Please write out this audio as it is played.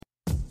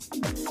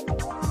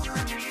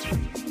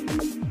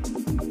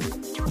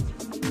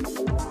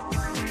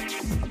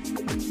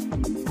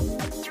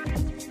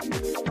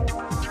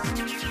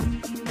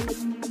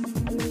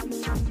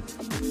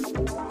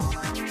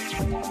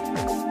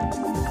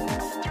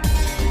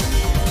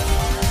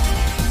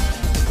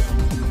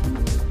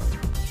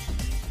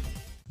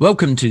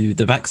Welcome to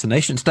the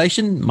Vaccination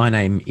Station. My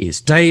name is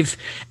Dave,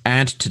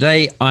 and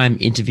today I'm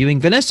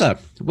interviewing Vanessa.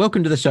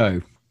 Welcome to the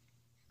show.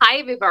 Hi,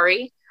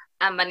 everybody.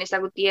 I'm Vanessa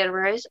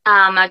Gutierrez.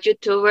 I'm a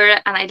YouTuber,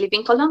 and I live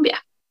in Colombia.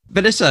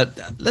 Vanessa,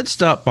 let's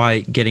start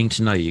by getting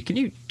to know you. Can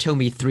you tell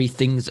me 3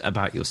 things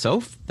about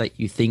yourself that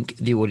you think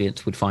the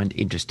audience would find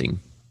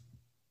interesting?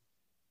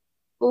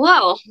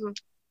 Well,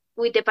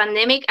 with the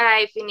pandemic,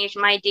 I finished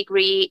my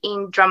degree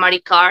in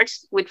dramatic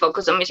arts with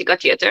focus on musical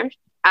theater.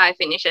 I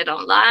finished it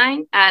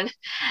online, and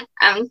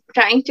I'm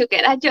trying to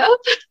get a job,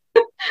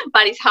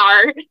 but it's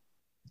hard.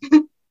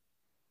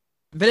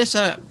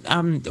 Vanessa,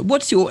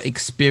 what's your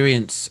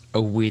experience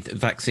with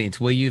vaccines?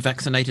 Were you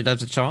vaccinated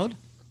as a child?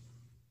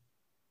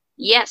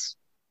 Yes,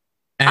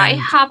 I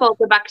have all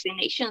the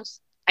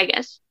vaccinations, I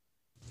guess.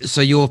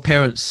 So your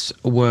parents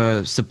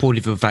were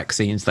supportive of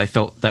vaccines. They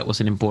felt that was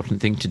an important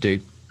thing to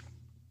do.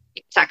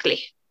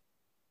 Exactly.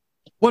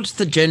 What's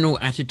the general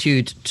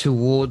attitude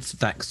towards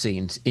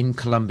vaccines in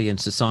Colombian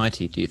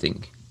society, do you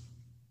think?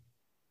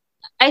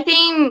 I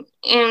think,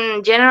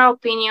 in general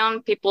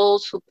opinion, people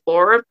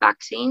support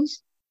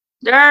vaccines.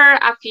 There are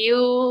a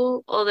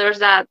few others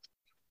that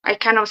are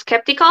kind of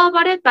skeptical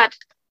about it, but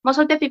most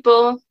of the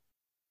people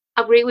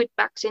agree with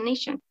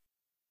vaccination.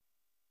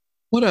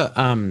 What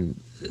are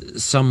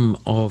some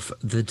of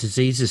the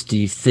diseases do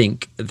you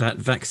think that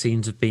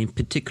vaccines have been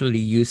particularly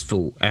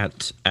useful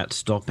at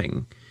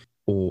stopping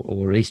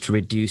or at least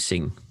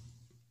reducing?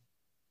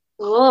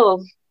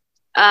 Oh,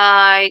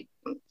 I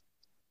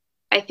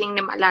think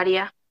the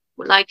malaria.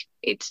 Like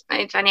it's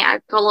a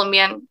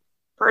Colombian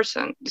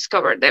person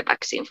discovered the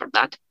vaccine for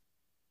that.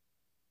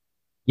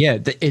 Yeah,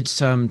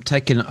 it's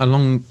taken a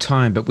long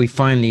time, but we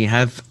finally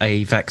have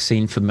a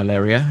vaccine for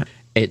malaria.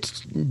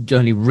 It's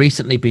only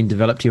recently been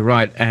developed, you're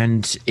right,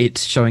 and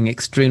it's showing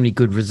extremely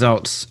good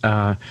results.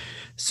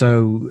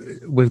 So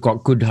we've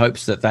got good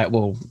hopes that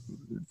will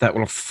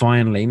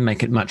finally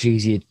make it much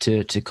easier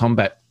to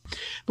combat.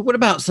 But what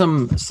about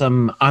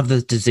some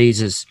other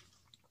diseases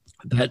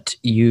that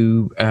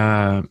you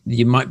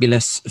might be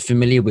less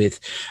familiar with?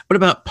 What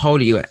about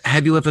polio?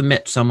 Have you ever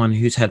met someone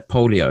who's had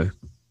polio?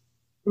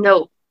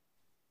 No.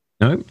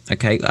 No?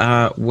 Okay.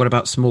 What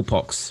about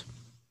smallpox?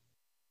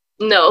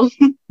 No.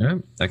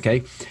 No?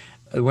 Okay.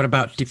 What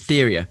about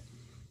diphtheria?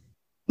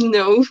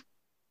 No.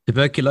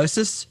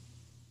 Tuberculosis?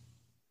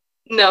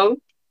 No.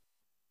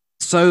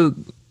 So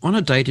on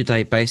a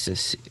day-to-day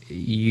basis,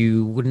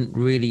 you wouldn't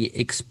really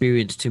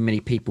experience too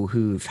many people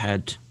who've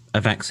had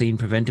a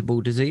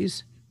vaccine-preventable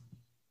disease?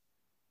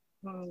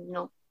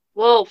 No.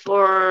 Well,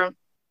 for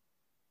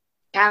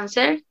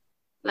cancer,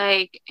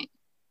 like,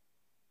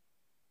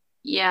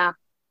 yeah,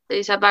 there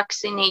is a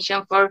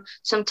vaccination for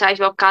some type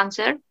of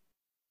cancer.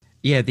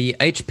 Yeah, the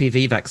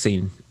HPV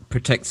vaccine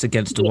protects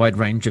against a wide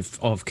range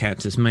of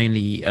cancers,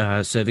 mainly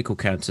cervical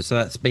cancer. So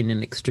that's been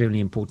an extremely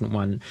important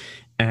one.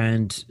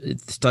 And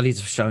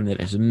studies have shown that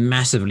it has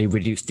massively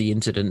reduced the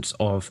incidence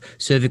of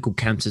cervical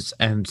cancers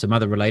and some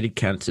other related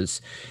cancers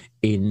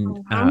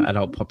in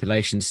adult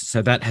populations.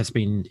 So that has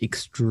been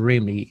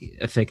extremely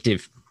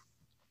effective.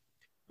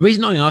 The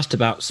reason I asked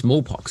about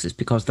smallpox is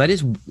because that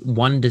is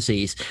one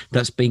disease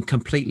that's been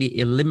completely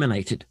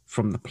eliminated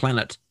from the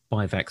planet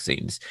by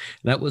vaccines.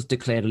 That was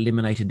declared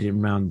eliminated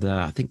in around,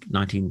 I think,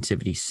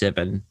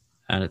 1977.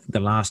 And the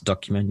last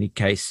documented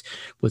case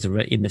was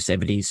in the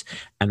 70s.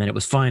 And then it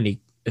was finally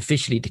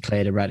officially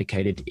declared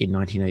eradicated in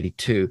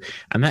 1982.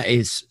 And that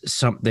is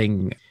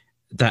something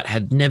that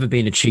had never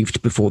been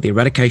achieved before, the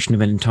eradication of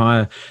an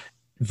entire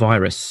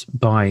virus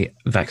by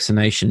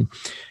vaccination.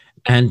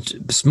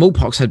 And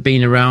smallpox had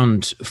been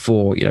around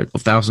for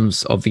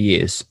thousands of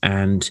years,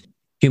 and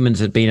humans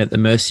had been at the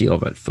mercy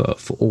of it for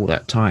all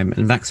that time.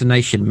 And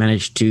vaccination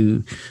managed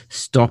to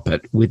stop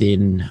it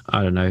within,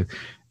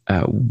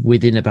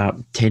 within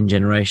about 10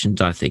 generations,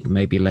 I think,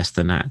 maybe less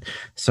than that.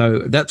 So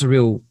that's a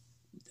real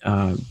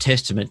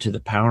testament to the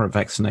power of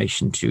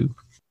vaccination to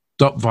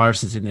stop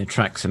viruses in their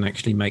tracks and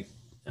actually make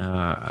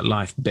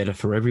life better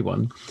for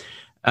everyone.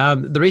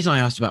 The reason I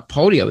asked about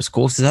polio, of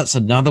course, is that's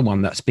another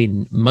one that's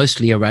been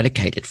mostly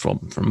eradicated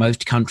from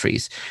most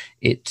countries.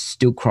 It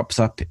still crops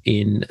up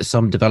in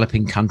some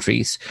developing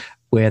countries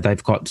where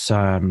they've got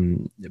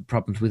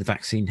problems with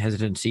vaccine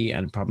hesitancy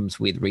and problems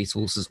with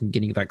resources and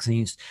getting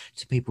vaccines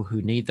to people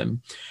who need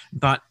them.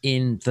 But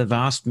in the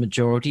vast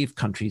majority of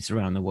countries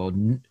around the world,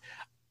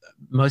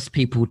 most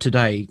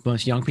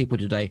young people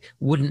today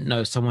wouldn't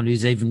know someone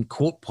who's even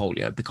caught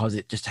polio because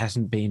it just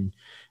hasn't been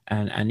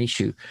an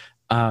issue.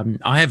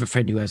 I have a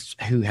friend who has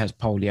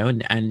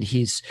polio, and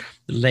his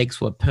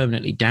legs were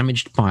permanently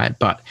damaged by it,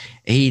 but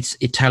he's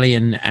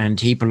Italian and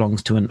he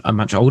belongs to a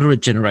much older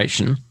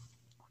generation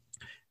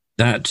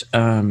that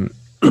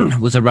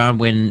was around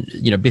when,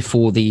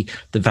 before the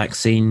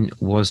vaccine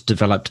was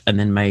developed and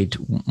then made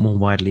more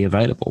widely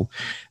available.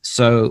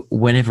 So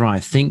whenever I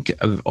think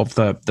of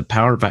the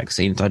power of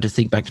vaccines, I just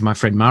think back to my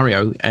friend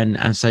Mario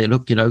and say,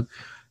 look,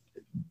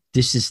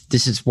 this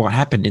is what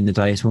happened in the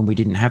days when we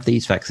didn't have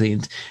these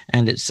vaccines,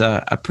 and it's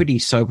a pretty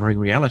sobering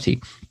reality.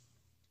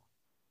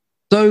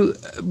 So,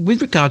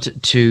 with regard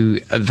to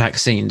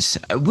vaccines,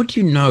 what do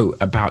you know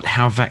about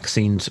how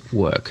vaccines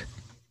work?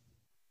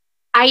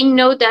 I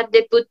know that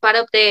they put part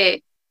of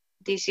the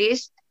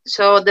disease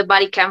so the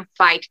body can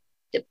fight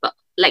the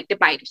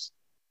virus.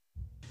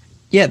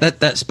 Yeah,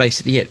 that's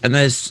basically it. And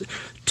there's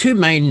two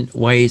main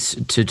ways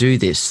to do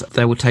this.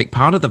 They will take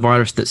part of the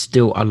virus that's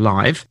still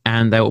alive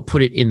and they will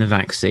put it in the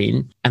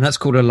vaccine. And that's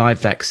called a live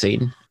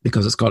vaccine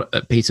because it's got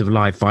a piece of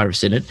live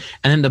virus in it.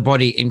 And then the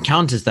body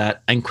encounters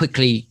that and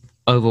quickly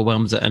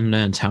overwhelms it and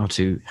learns how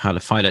to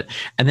fight it.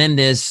 And then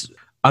there's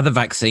other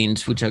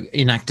vaccines, which are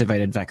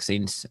inactivated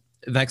vaccines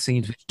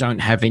which don't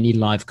have any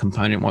live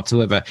component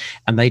whatsoever,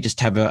 and they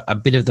just have a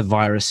bit of the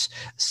virus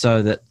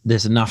so that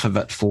there's enough of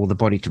it for the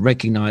body to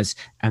recognize,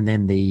 and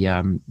then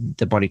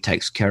the body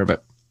takes care of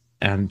it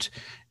and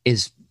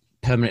is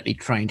permanently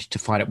trained to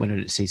fight it when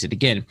it sees it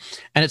again.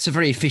 And it's a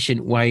very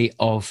efficient way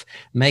of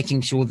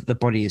making sure that the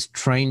body is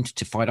trained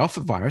to fight off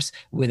a virus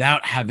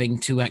without having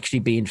to actually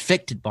be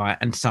infected by it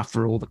and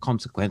suffer all the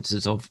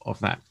consequences of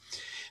that.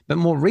 But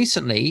more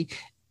recently,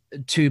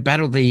 to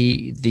battle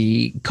the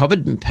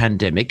COVID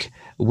pandemic,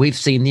 we've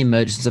seen the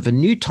emergence of a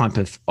new type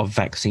of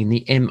vaccine,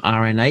 the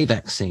mRNA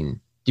vaccine.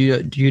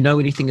 Do you know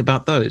anything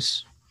about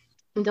those?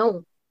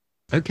 No.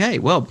 Okay,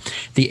 well,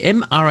 the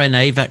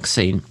mRNA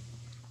vaccine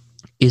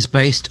is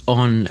based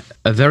on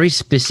a very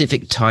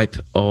specific type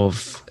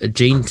of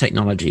gene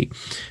technology.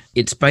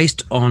 It's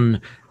based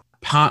on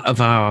part of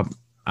our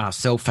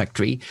cell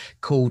factory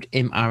called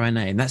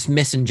mRNA, and that's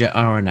messenger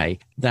RNA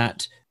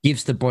that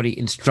gives the body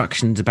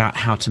instructions about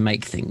how to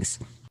make things.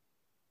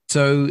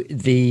 So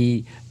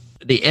the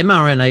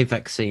mRNA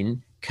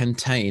vaccine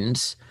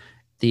contains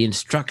the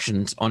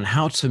instructions on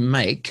how to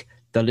make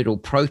the little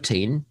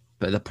protein,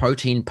 the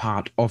protein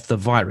part of the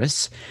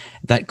virus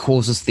that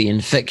causes the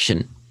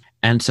infection.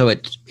 And so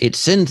it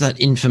sends that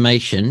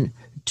information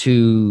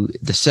to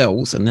the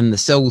cells, and then the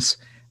cells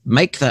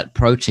make that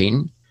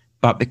protein,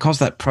 but because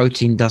that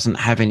protein doesn't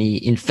have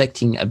any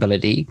infecting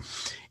ability,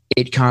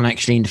 it can't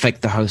actually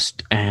infect the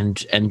host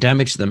and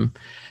damage them.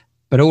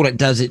 But all it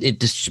does,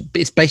 it's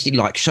basically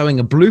like showing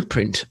a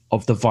blueprint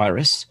of the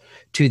virus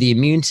to the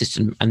immune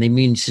system, and the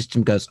immune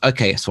system goes,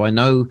 okay, so I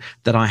know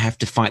that I have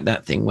to fight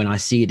that thing when I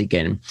see it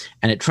again.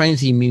 And it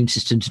trains the immune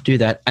system to do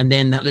that, and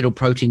then that little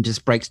protein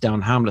just breaks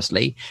down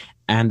harmlessly,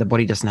 and the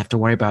body doesn't have to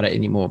worry about it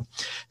anymore.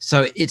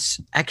 So it's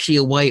actually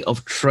a way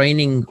of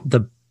training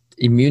the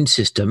immune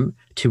system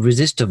to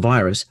resist a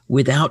virus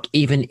without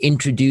even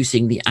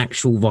introducing the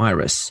actual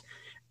virus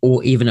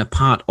or even a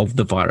part of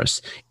the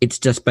virus. It's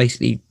just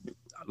basically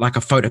like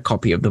a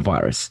photocopy of the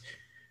virus.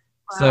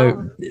 Wow.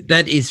 So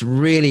that is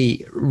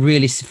really,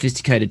 really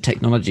sophisticated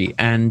technology.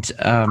 And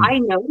I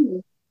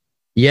know.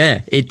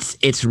 Yeah,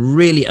 it's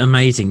really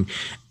amazing.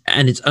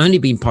 And it's only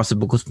been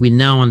possible because we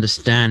now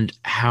understand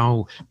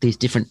how these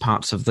different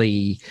parts of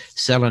the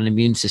cell and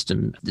immune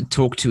system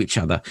talk to each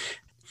other.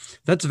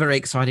 That's a very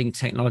exciting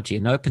technology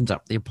and opens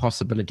up the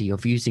possibility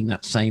of using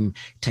that same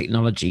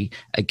technology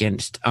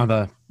against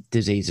other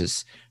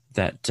diseases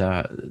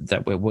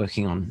that we're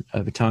working on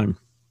over time.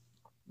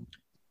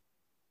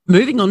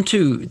 Moving on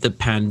to the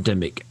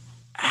pandemic,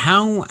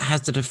 how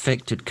has it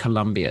affected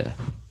Colombia?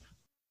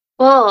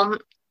 Well,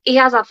 it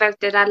has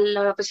affected a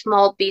lot of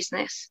small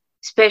business,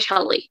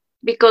 especially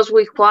because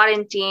with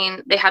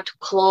quarantine, they had to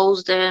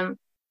close them.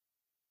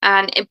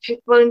 And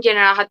people in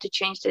general had to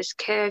change their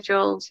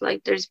schedules.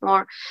 Like there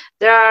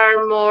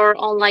are more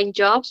online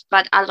jobs,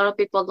 but a lot of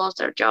people lost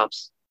their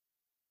jobs.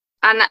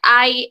 And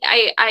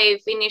I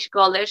finished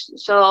college,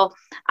 so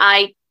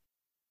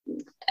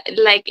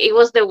it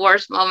was the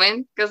worst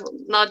moment because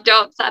not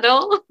jobs at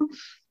all.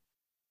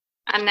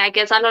 And I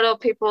guess a lot of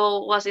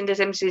people was in the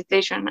same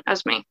situation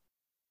as me.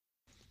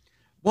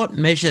 What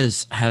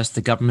measures has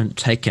the government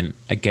taken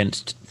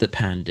against the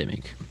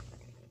pandemic?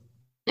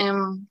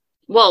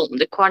 Well,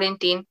 the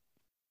quarantine.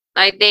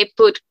 Like they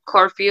put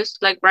curfews.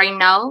 Like right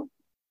now,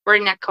 we're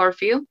in a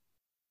curfew.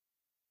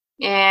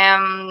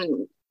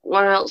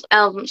 What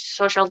else?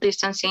 Social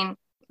distancing.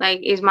 Like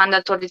it's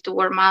mandatory to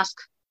wear mask.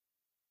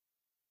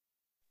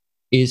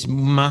 Is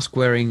mask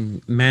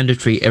wearing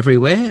mandatory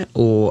everywhere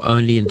or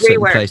only in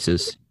certain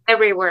places?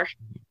 Everywhere.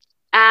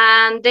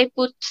 And they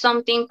put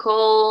something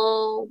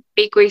called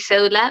pico y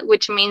cédula,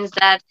 which means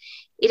that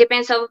it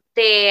depends on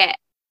the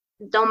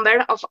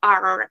number of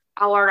our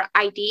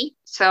ID,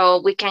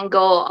 so we can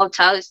go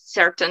outside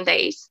certain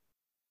days.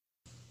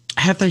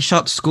 Have they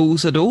shut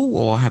schools at all,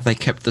 or have they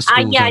kept the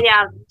schools?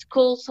 Yeah.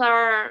 Schools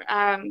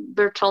are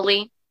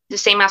virtually the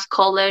same as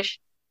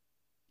college.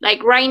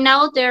 Like right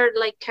now, they're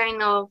like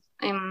kind of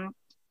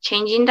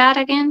changing that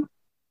again.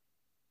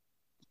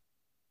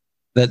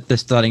 That they're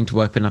starting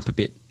to open up a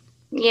bit.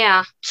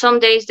 Yeah, some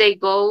days they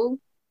go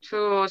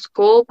to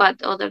school,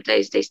 but other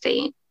days they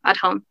stay at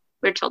home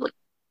virtually.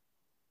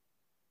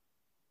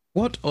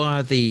 What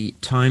are the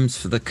times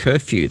for the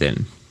curfew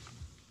then?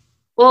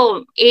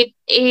 Well, it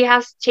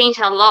has changed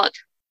a lot.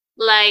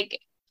 Like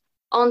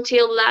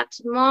until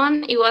last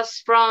month, it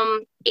was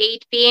from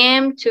 8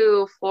 p.m.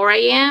 to 4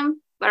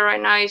 a.m. But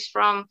right now it's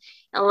from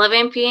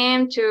 11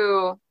 p.m.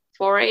 to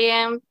 4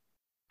 a.m.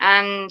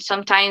 And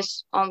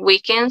sometimes on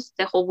weekends,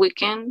 the whole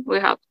weekend, we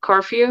have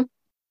curfew.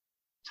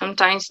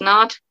 Sometimes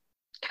not.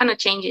 Kind of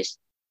changes.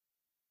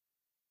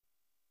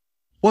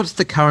 What's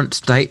the current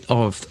state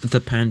of the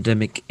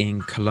pandemic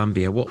in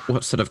Colombia?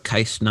 What sort of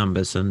case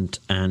numbers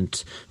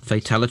and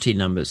fatality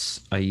numbers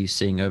are you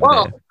seeing over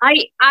Well, there?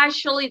 I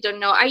actually don't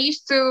know. I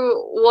used to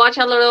watch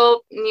a lot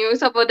of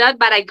news about that,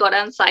 but I got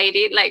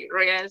anxiety, like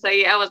real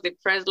anxiety. I was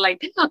depressed, like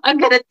I'm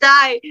gonna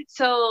die.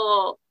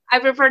 So I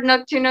prefer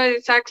not to know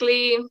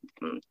exactly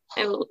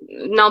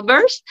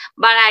numbers,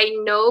 but I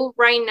know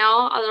right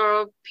now a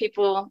lot of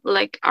people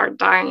like are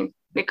dying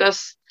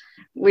because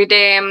with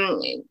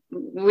the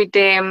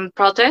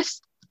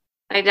protests,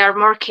 like there are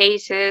more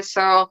cases,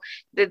 so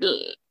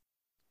the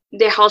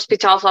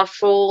hospitals are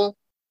full.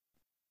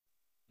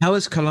 How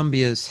is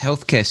Colombia's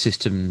healthcare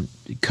system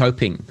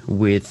coping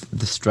with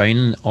the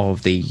strain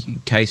of the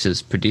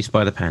cases produced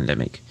by the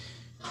pandemic?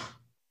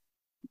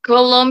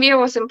 Colombia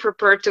wasn't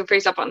prepared to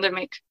face a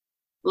pandemic.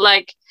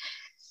 Like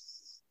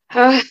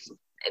uh,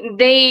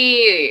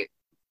 they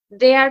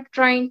they are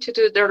trying to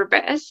do their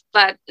best,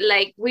 but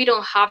like we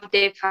don't have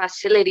the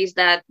facilities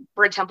that,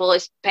 for example,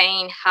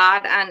 Spain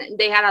had, and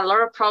they had a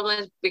lot of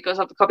problems because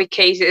of COVID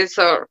cases.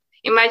 So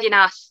imagine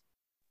us.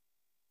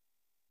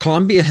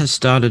 Colombia has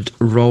started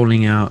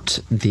rolling out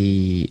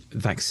the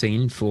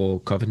vaccine for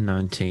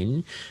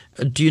COVID-19.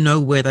 Do you know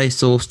where they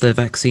source their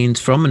vaccines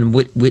from and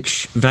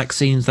which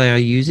vaccines they are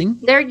using?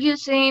 They're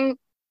using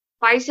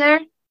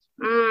Pfizer.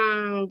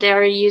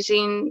 They're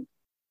using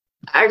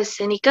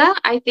Arsenica,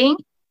 I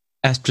think.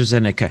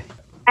 AstraZeneca.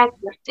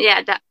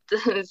 Yeah, that.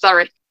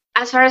 Sorry.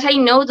 As far as I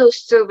know,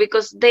 those two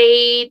because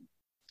they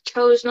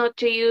chose not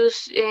to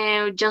use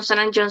Johnson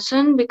and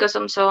Johnson because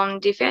of some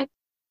defect.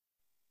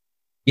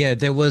 Yeah,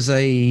 there was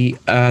a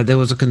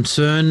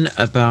concern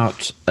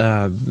about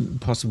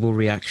possible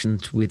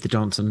reactions with the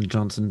Johnson and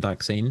Johnson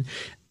vaccine,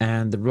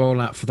 and the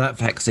rollout for that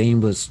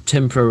vaccine was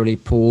temporarily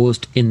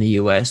paused in the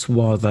US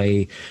while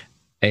they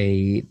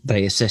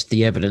assessed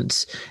the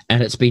evidence,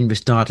 and it's been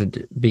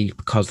restarted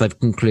because they've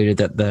concluded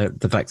that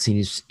the vaccine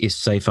is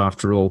safe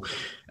after all.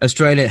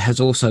 Australia has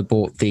also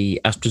bought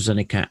the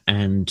AstraZeneca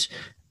and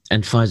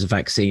Pfizer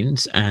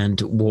vaccines.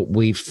 And what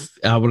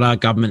our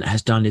government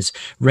has done is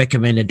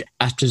recommended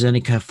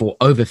AstraZeneca for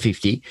over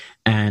 50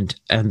 and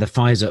the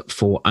Pfizer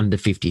for under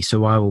 50.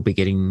 So I will be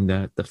getting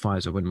the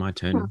Pfizer when my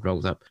turn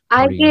rolls up,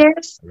 I probably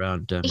guess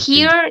around June.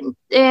 here,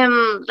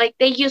 like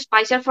they use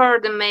Pfizer for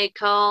the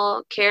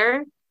medical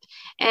care,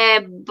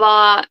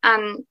 but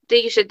and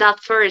they use it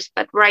that first.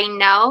 But right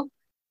now,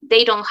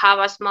 they don't have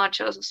as much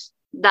as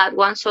that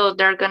one, so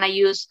they're gonna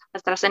use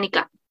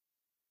AstraZeneca.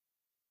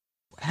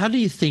 How do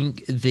you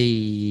think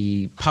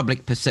the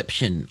public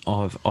perception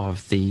of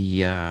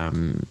the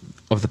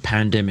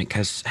pandemic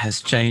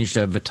has changed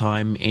over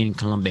time in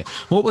Colombia?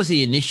 What was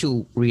the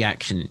initial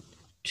reaction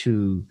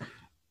to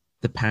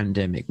the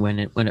pandemic when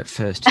it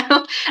first?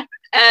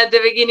 At the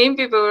beginning,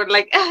 people were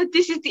like,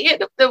 "This is the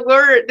end of the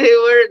world." They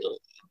were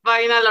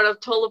buying a lot of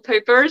toilet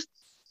papers.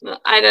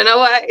 I don't know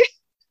why.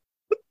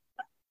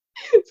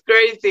 It's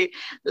crazy.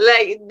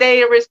 Like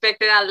they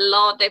respected a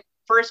lot the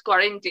first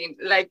quarantine.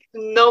 Like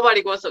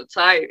nobody was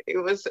outside. It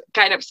was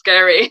kind of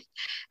scary,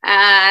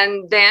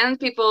 and then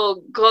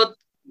people got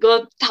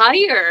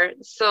tired,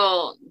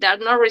 so they're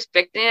not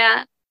respecting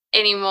it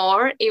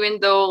anymore. Even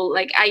though,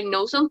 like, I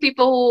know some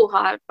people who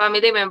have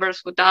family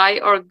members who die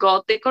or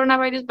got the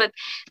coronavirus, but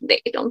they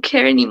don't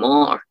care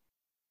anymore.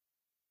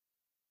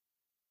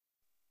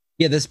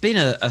 Yeah, there's been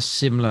a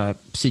similar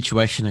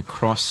situation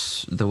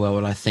across the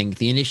world. I think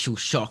the initial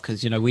shock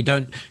is, we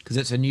don't, because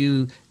it's a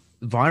new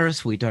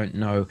virus, we don't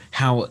know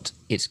how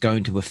it's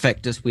going to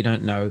affect us. We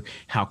don't know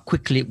how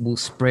quickly it will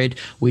spread.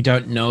 We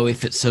don't know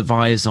if it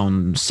survives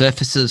on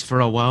surfaces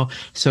for a while.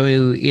 So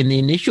in the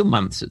initial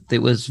months, it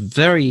was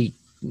very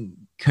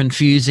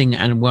confusing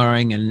and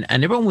worrying, and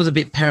everyone was a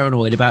bit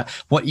paranoid about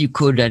what you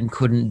could and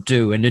couldn't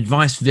do, and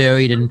advice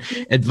varied, and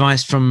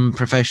advice from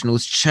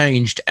professionals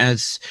changed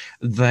as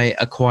they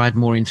acquired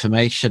more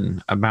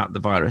information about the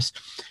virus.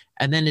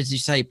 And then, as you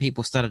say,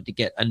 people started to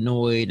get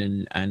annoyed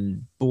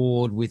and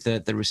bored with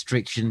the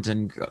restrictions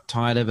and got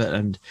tired of it,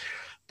 and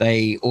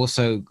they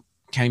also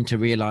came to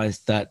realize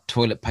that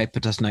toilet paper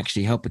doesn't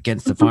actually help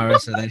against the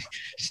virus, so they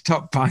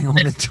stopped buying all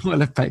the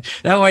toilet paper.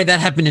 That way, that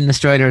happened in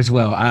Australia as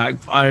well. I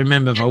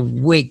remember for a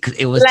week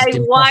it was Like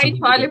just why impossible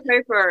to toilet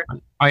get. paper?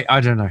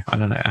 I don't know. I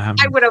don't know.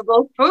 I would have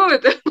bought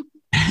food.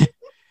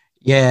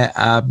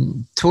 Yeah,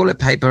 toilet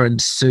paper and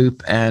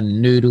soup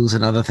and noodles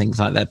and other things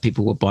like that.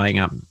 People were buying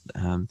up.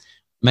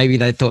 Maybe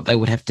they thought they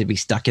would have to be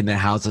stuck in their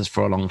houses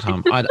for a long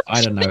time. I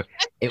don't know.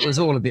 It was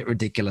all a bit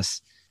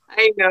ridiculous.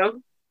 I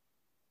know.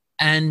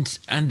 And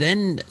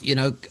then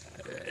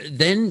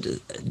then,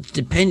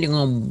 depending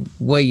on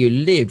where you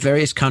live,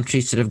 various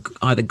countries sort of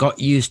either got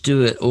used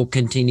to it or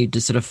continued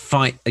to sort of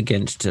fight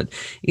against it.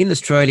 In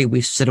Australia,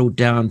 we've settled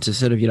down to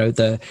sort of,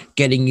 the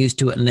getting used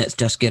to it and let's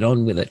just get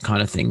on with it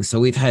kind of thing. So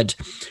we've had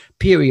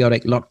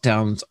periodic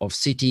lockdowns of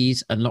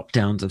cities and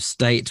lockdowns of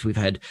states. We've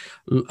had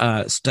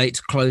states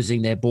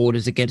closing their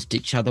borders against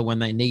each other when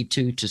they need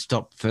to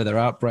stop further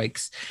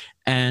outbreaks.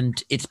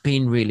 And it's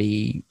been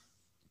really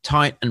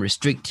tight and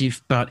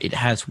restrictive, but it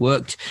has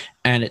worked,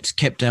 and it's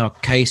kept our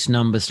case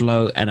numbers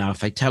low and our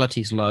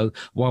fatalities low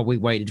while we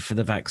waited for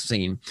the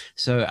vaccine.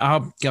 So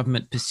our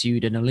government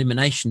pursued an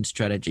elimination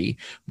strategy,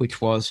 which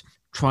was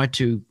try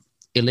to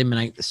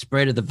eliminate the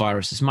spread of the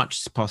virus as much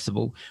as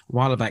possible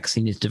while a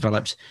vaccine is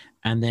developed,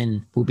 and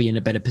then we'll be in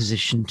a better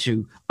position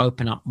to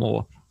open up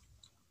more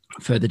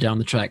further down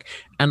the track.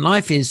 And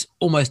life is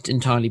almost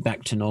entirely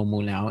back to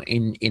normal now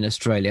in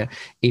Australia,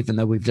 even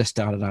though we've just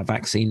started our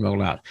vaccine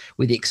rollout,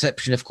 with the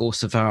exception, of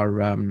course, of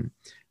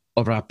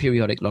our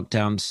periodic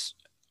lockdowns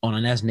on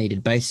an as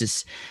needed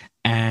basis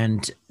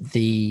and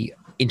the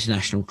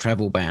international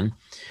travel ban.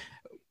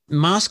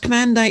 Mask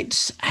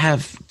mandates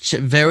have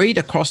varied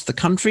across the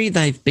country.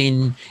 They've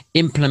been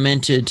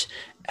implemented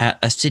at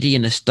a city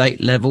and a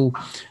state level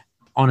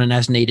on an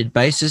as needed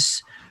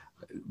basis.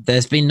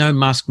 There's been no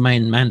mask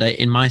mandate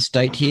in my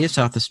state here,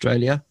 South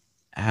Australia.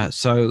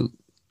 So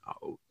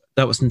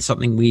that wasn't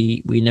something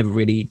we never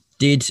really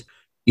did.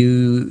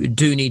 You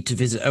do need to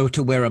visit or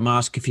to wear a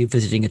mask if you're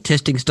visiting a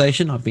testing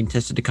station. I've been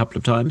tested a couple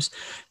of times.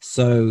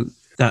 So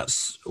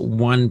that's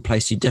one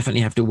place you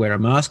definitely have to wear a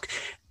mask.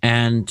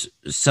 And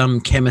some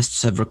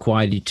chemists have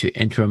required you to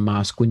enter a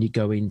mask when you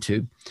go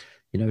into,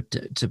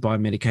 to buy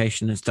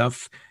medication and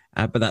stuff.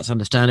 But that's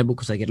understandable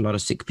because they get a lot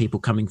of sick people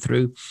coming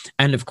through.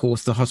 And of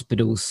course, the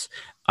hospitals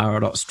are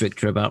a lot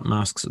stricter about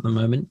masks at the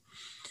moment.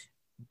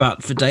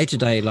 But for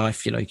day-to-day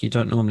life, you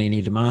don't normally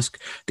need a mask.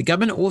 The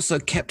government also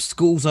kept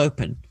schools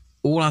open.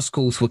 All our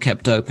schools were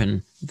kept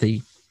open.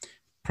 The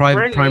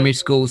primary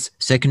schools,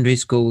 secondary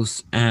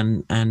schools,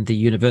 and the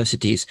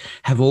universities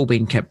have all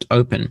been kept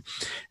open.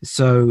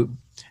 So,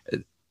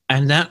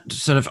 and that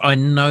sort of, I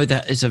know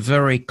that is a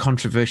very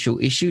controversial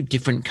issue.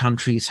 Different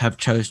countries have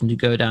chosen to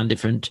go down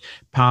different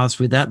paths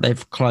with that.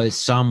 They've closed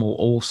some or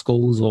all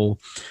schools, or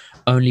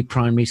only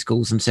primary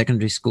schools and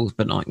secondary schools,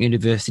 but not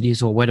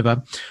universities or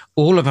whatever.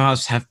 All of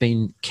ours have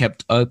been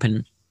kept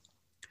open.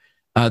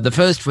 The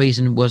first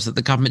reason was that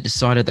the government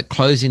decided that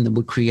closing them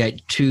would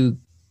create too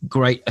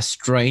great a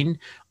strain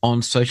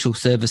on social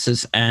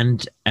services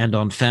and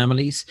on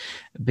families,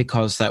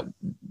 because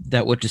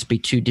that would just be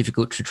too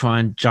difficult to try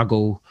and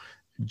juggle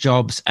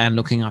jobs and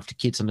looking after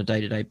kids on a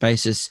day-to-day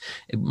basis.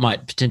 It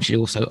might potentially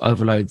also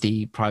overload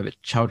the private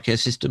childcare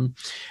system.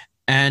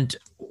 And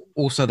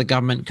also the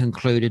government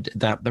concluded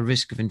that the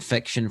risk of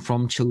infection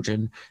from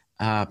children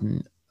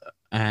and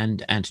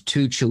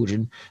to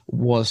children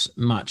was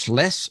much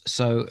less,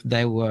 so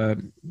they were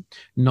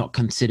not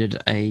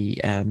considered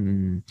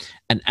an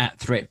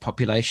at-threat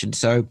population.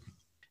 So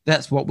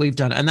that's what we've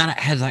done, and that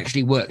has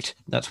actually worked.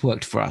 That's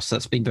worked for us.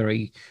 That's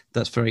very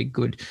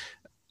good.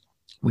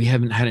 We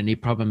haven't had any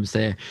problems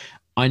there.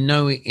 I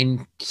know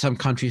in some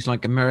countries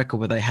like America,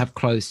 where they have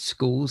closed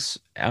schools,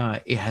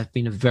 it has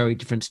been a very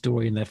different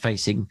story, and they're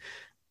facing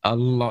a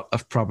lot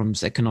of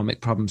problems, economic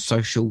problems,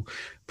 social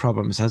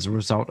problems as a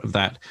result of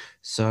that.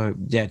 So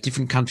yeah,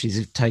 different countries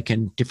have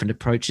taken different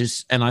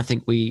approaches, and I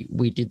think we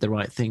did the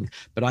right thing.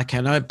 But I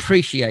can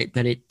appreciate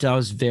that it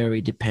does vary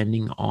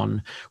depending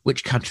on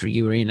which country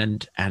you're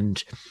in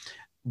and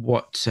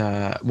what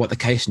the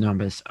case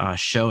numbers are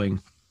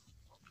showing.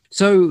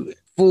 So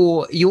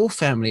for your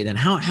family then,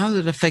 how has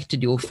it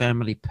affected your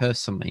family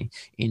personally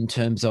in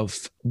terms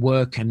of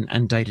work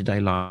and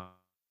day-to-day life?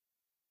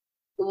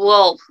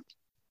 Well,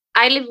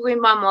 I live with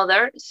my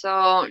mother,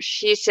 so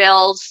she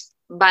sells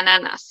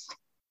bananas.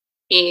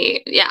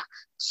 Yeah.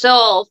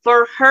 So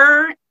for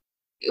her,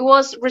 it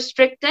was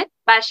restricted,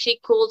 but she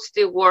could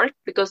still work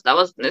because that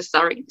was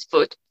necessary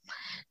food.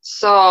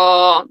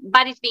 So,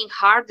 but it's been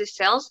hard. The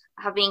sales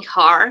have been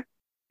hard.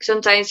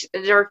 Sometimes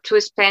they're too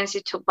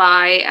expensive to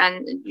buy,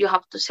 and you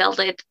have to sell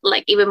it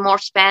like even more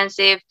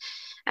expensive.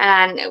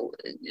 And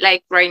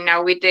like right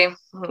now with with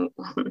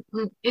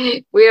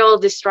all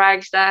the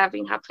strikes that have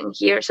been happening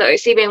here, so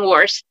it's even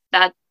worse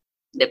than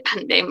the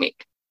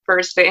pandemic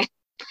per se.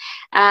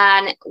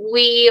 And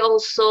we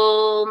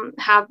also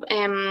have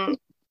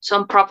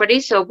some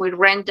properties, so we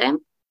rent them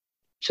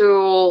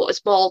to a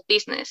small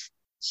business,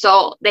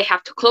 so they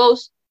have to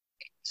close.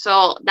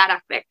 So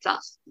that affects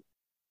us.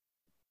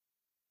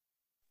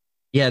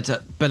 Yeah,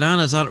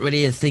 bananas aren't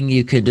really a thing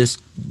you could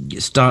just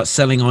start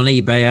selling on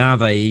eBay, are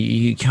they?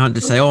 You can't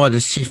just say, "Oh, I'll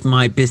just shift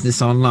my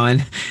business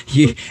online."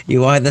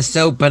 You either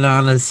sell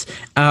bananas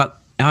out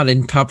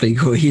in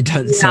public, or you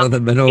don't sell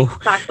them at all.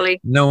 Exactly.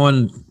 No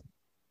one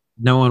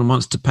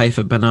wants to pay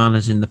for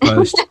bananas in the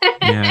post.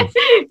 Yeah.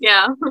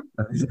 Yeah.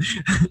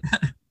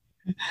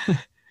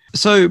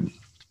 So,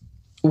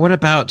 what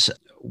about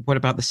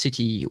the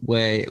city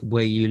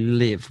where you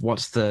live?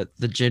 What's the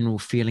general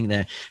feeling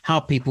there? How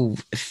are people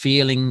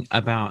feeling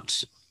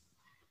about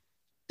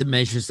the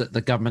measures that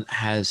the government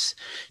has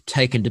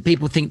taken? Do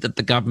people think that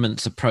the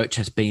government's approach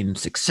has been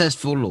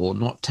successful or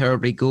not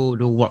terribly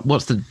good, or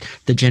what's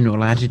the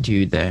general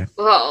attitude there?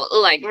 Well,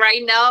 like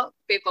right now,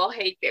 people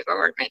hate the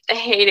government. They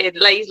hate it.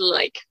 Like it's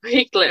like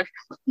Hitler.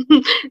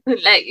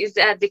 Like it's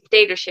a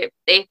dictatorship.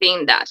 They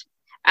think that,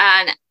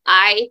 and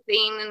I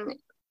think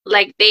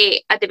like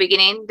they at the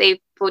beginning they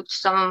put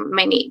so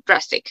many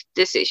drastic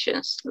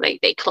decisions.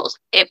 Like they closed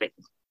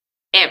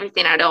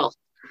everything at all,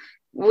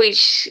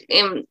 which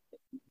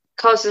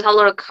causes a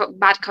lot of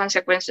bad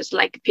consequences.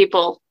 Like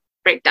people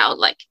break down,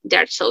 like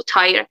they're so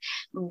tired.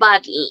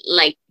 But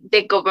like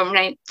the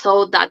government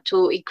thought that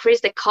to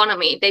increase the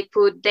economy, they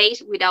put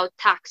days without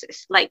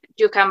taxes. Like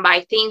you can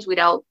buy things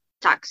without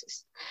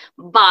taxes.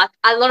 But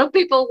a lot of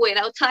people went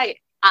outside,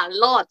 a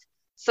lot.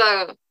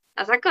 So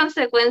as a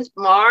consequence,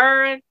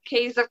 more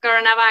case of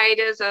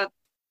coronavirus.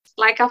 It's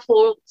like a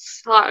full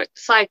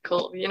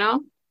cycle, you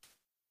know?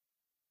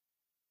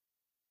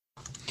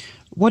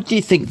 What do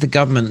you think the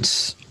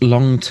government's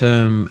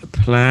long-term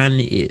plan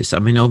is? I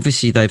mean,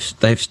 obviously they've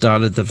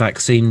started the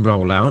vaccine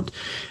rollout,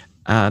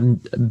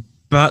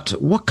 but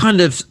what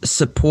kind of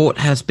support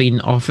has been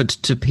offered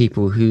to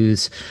people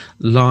whose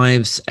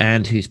lives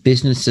and whose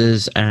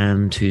businesses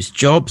and whose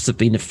jobs have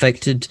been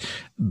affected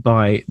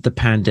by the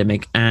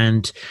pandemic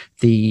and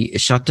the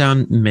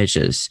shutdown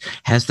measures?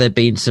 Has there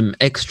been some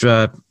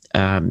extra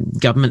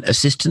government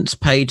assistance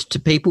paid to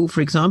people,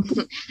 for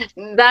example?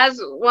 That's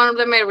one of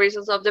the main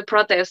reasons of the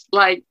protest.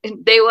 Like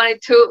they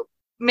wanted to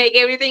make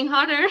everything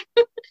harder,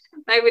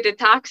 like with the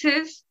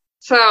taxes.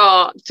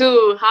 So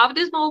to have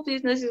the small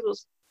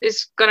businesses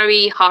is gonna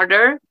be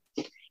harder.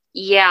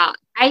 Yeah,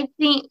 I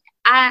think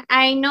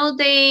I know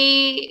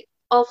they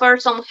offer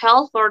some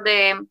help for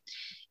the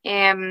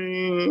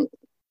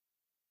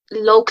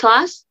low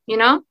class, you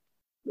know,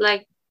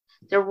 like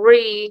the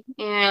really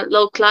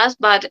low class,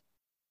 but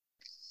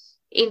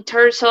in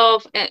terms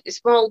of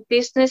small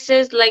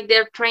businesses, like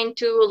they're trying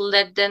to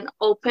let them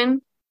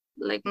open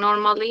like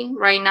normally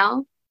right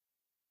now.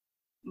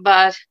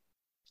 But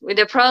with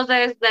the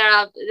process,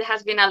 there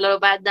has been a lot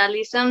of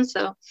vandalism,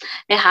 so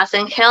it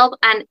hasn't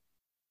helped. And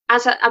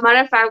as a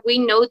matter of fact, we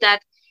know that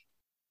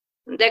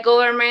the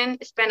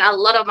government spent a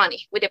lot of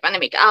money with the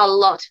pandemic, a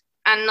lot,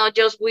 and not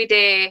just with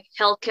the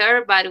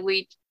healthcare, but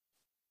with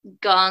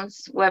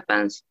guns,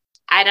 weapons.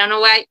 I don't know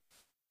why,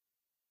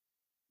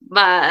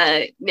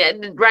 but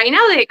right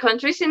now the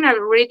country's in a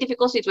really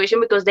difficult situation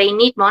because they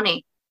need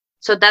money.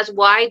 So that's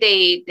why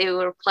they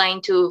were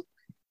planning to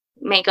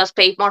make us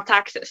pay more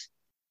taxes.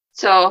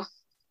 So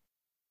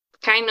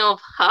kind of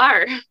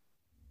hard.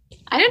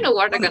 I don't know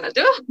what they're gonna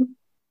do.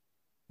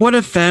 What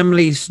are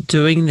families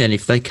doing then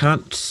if they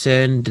can't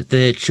send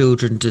their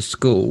children to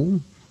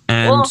school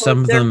and some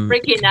of They're them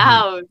freaking can't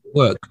out.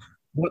 work?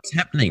 What's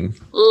happening?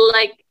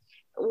 Like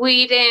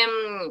with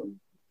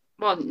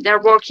well,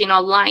 they're working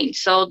online,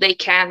 so they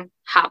can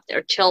have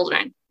their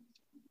children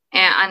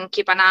and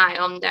keep an eye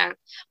on them.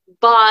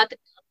 But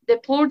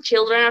the poor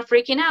children are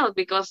freaking out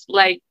because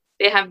like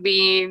they have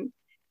been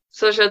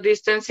social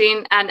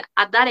distancing, and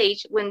at that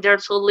age when they're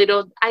so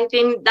little, I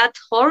think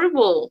that's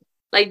horrible.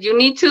 Like you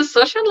need to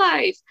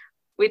socialize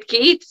with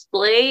kids,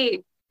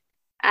 play.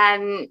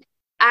 And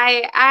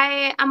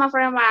I am a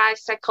friend of my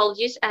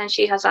psychologist, and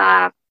she has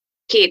a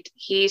kid.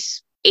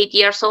 He's 8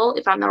 years old,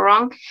 if I'm not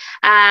wrong,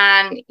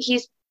 and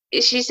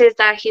she says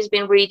that he's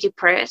been really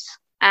depressed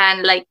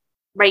and like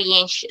very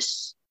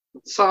anxious.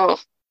 So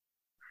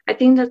I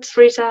think that's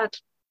really sad.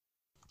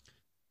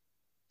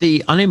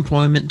 The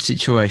unemployment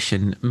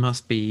situation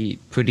must be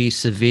pretty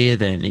severe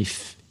then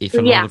if a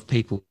lot Yeah, of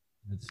people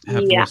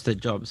have yeah, lost their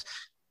jobs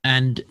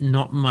and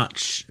not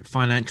much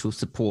financial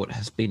support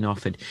has been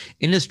offered.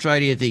 In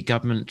Australia, the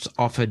government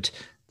offered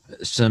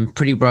some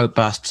pretty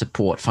robust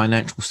support,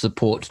 financial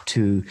support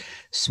to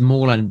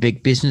small and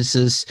big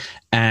businesses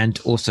and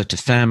also to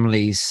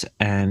families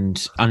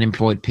and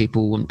unemployed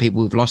people and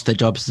people who've lost their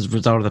jobs as a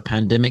result of the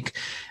pandemic.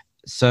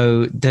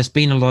 So there's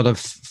been a lot of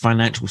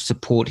financial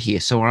support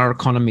here. So our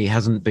economy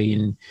hasn't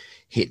been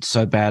hit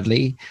so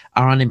badly.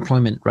 Our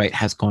unemployment rate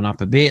has gone up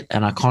a bit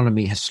and our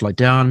economy has slowed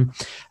down,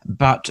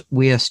 but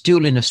we are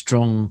still in a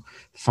strong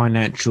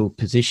financial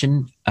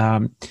position.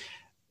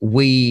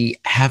 We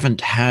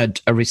haven't had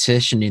a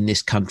recession in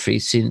this country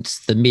since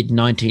the mid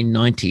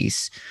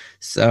 1990s.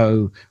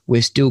 So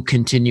we're still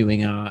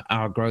continuing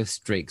our growth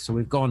streak. So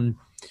we've gone,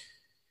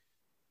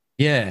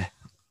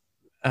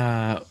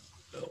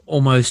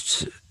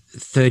 almost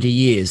 30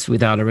 years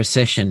without a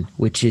recession,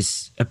 which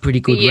is a pretty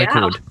good yeah.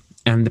 record.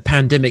 And the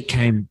pandemic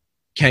came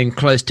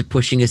close to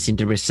pushing us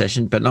into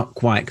recession, but not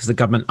quite because the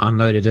government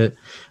unloaded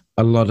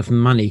a lot of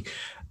money.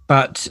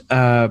 But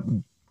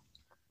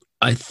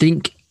I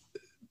think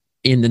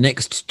in the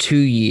next 2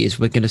 years,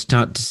 we're going to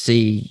start to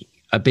see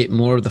a bit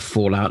more of the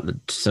fallout,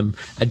 some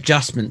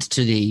adjustments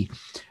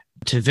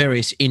to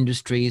various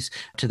industries,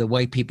 to the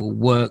way people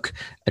work,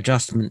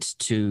 adjustments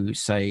to,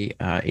 say,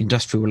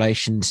 industrial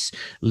relations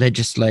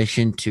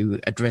legislation to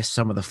address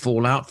some of the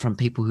fallout from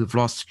people who've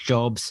lost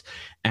jobs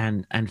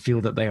and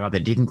feel that they either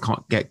didn't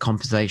get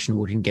compensation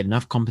or didn't get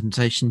enough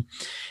compensation.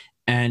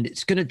 and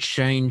it's going to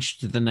change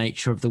the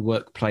nature of the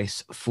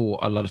workplace for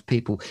a lot of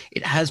people.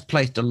 It has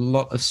placed a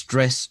lot of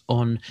stress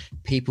on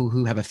people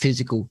who have a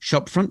physical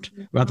shop front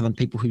rather than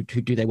people who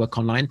do their work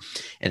online.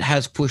 It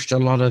has pushed a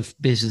lot of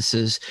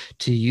businesses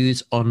to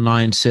use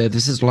online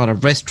services. A lot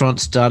of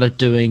restaurants started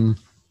doing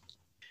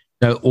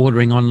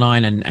ordering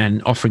online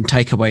and offering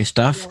takeaway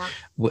stuff.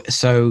 Yeah.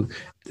 So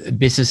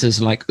businesses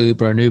like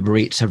Uber and Uber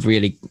Eats have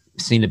really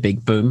seen a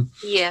big boom.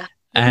 Yeah.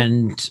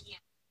 And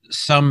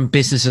some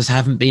businesses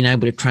haven't been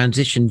able to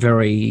transition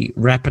very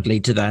rapidly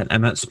to that,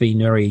 and that's been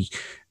very,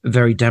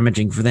 very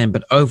damaging for them.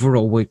 But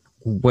overall,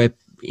 we're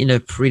in a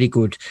pretty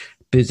good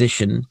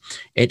position.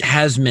 It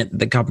has meant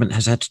the government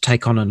has had to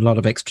take on a lot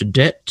of extra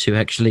debt to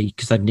actually,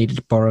 because they've needed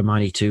to borrow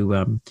money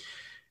to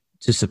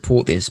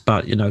support this.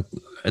 But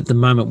at the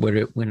moment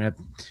we're in a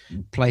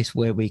place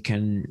where we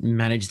can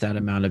manage that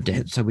amount of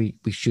debt, so we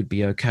should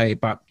be okay.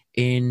 But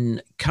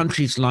in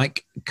countries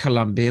like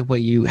Colombia, where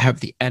you have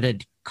the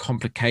added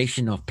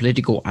complication of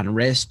political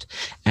unrest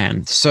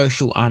and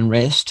social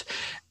unrest,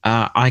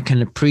 I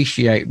can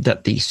appreciate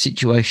that the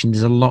situation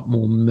is a lot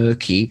more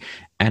murky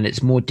and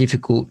it's more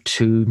difficult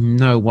to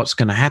know what's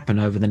going to happen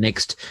over the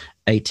next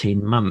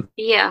 18 months.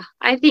 Yeah,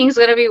 I think it's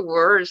going to be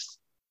worse.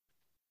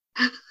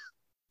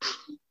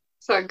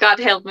 So God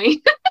help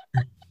me.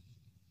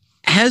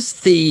 Has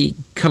the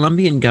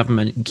Colombian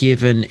government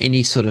given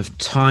any sort of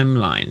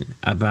timeline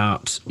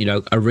about,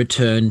 a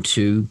return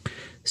to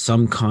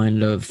some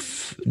kind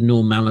of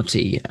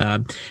normality?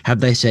 Have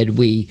they said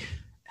we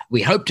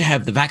hope to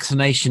have the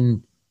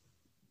vaccination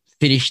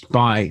finished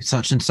by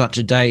such and such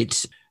a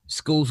date?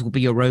 Schools will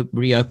be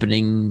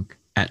reopening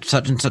at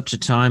such and such a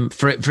time.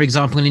 For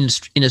example,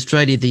 in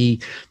Australia, the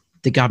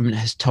government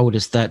has told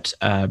us that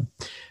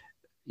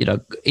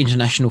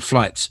international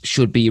flights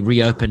should be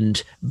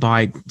reopened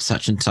by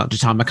such and such a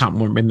time. I can't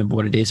remember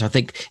what it is. I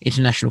think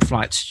international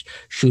flights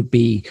should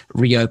be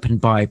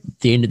reopened by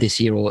the end of this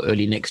year or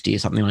early next year,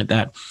 something like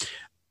that.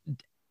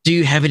 Do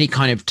you have any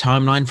kind of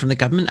timeline from the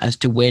government as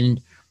to when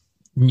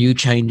new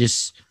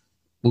changes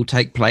will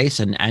take place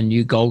and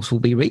new goals will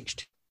be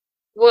reached?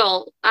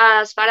 Well,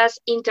 as far as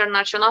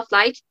international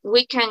flights,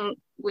 we can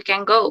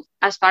go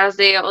as far as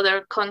the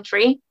other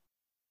country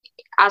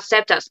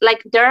accept us.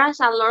 Like, there are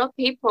a lot of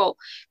people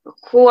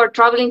who are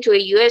traveling to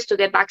the US to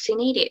get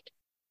vaccinated,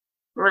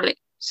 really.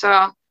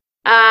 So,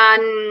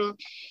 and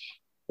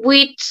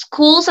with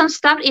schools and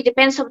stuff, it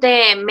depends on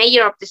the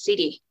mayor of the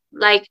city.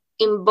 Like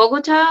in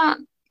Bogota,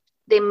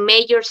 the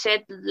mayor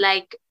said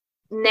like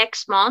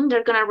next month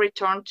they're gonna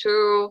return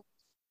to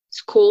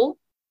school,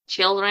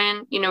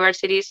 children,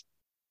 universities,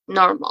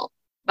 normal,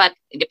 but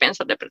it depends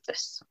on the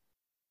protests.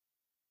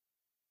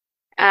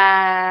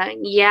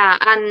 Yeah,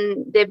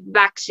 and the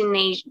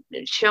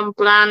vaccination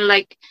plan,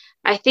 like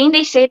I think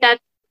they say that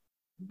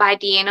by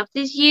the end of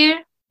this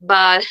year,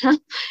 but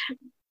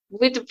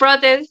with the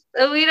protests,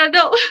 we don't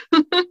know.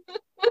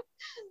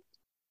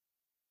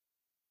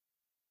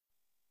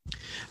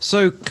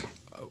 So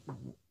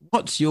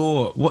what's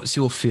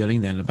your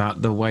feeling then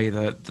about the way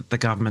that the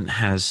government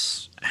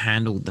has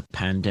handled the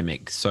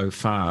pandemic so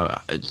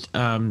far?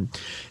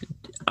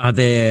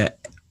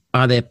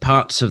 Are there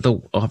parts of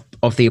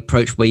the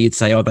approach where you'd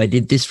say, oh, they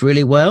did this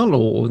really well,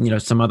 or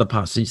some other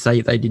parts you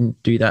say they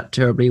didn't do that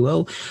terribly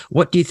well?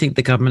 What do you think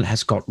the government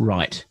has got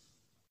right?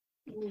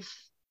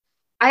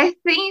 I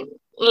think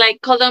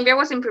like Colombia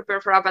wasn't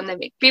prepared for a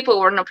pandemic. People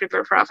were not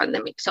prepared for a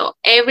pandemic. So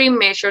every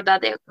measure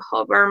that the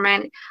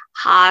government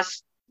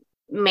has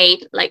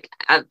made, like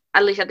at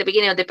least at the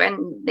beginning of the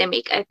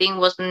pandemic, I think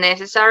was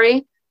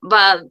necessary.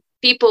 But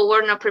people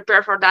were not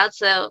prepared for that.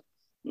 So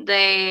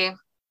they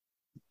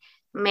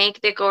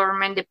make the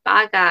government the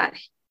bad guy,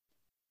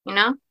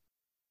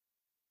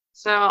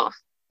 So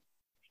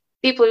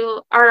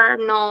people are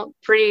not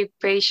pretty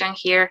patient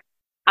here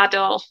at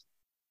all.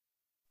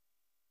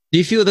 Do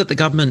you feel that the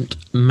government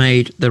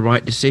made the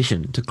right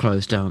decision to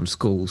close down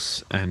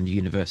schools and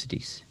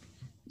universities?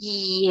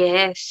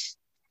 Yes,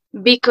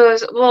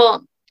 because,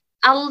 well,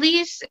 at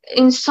least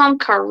in some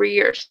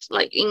careers,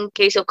 like in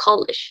case of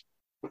college,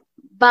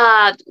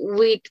 but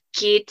with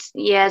kids,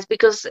 yes,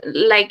 because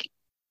like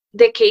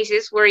the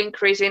cases were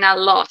increasing a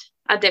lot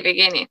at the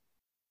beginning.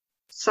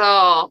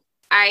 So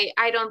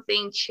I don't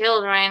think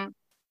children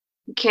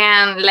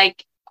can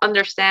like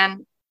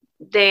understand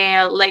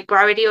the like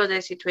gravity of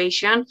the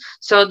situation,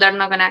 so they're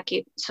not gonna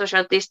keep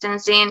social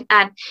distancing,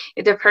 and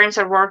if the parents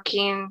are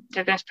working,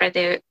 they're gonna spread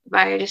the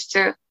virus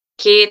to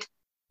kid,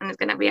 and it's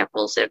gonna be a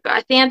full circle.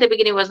 I think at the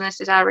beginning it was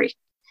necessary,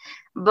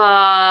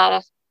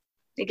 but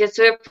it gets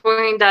to a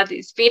point that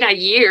it's been a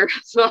year.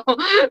 So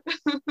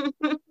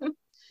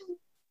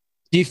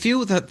do you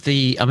feel that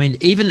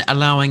even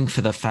allowing for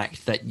the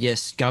fact that,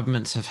 yes,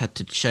 governments have had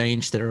to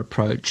change their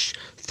approach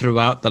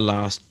throughout the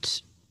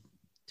last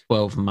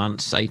 12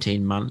 months,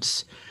 18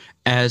 months,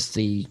 as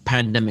the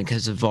pandemic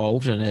has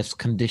evolved and as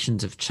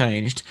conditions have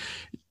changed,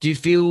 do you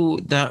feel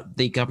that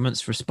the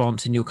government's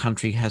response in your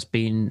country has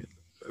been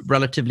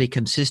relatively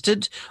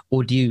consistent,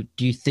 or do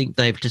you think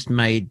they've just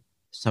made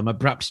some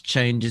abrupt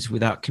changes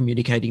without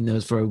communicating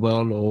those very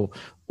well,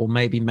 or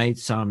maybe made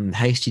some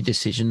hasty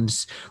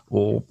decisions,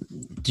 or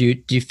do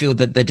you feel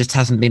that there just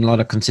hasn't been a lot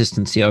of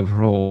consistency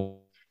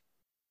overall?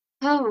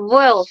 Oh,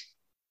 well,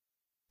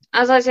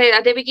 as I said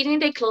at the beginning,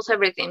 they close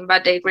everything,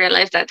 but they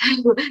realize that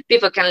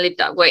people can live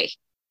that way.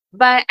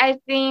 But I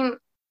think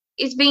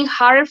it's been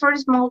harder for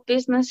small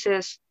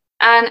businesses,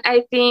 and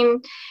I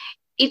think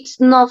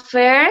it's not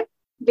fair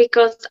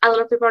because a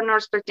lot of people are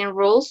not respecting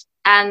rules,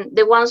 and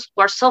the ones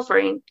who are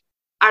suffering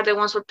are the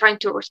ones who are trying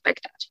to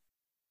respect that.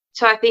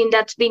 So I think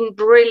that's been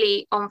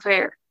really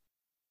unfair.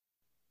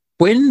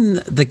 When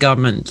the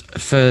government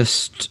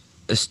first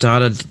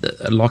started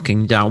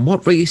locking down,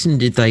 what reason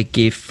did they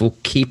give for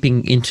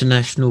keeping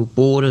international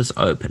borders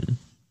open?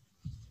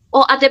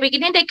 Well, at the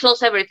beginning they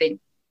closed everything,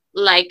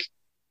 like,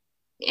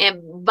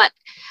 but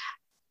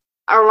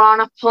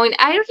around a point,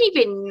 I don't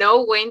even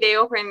know when they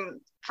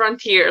opened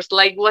frontiers.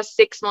 Like, was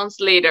 6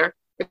 months later,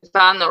 if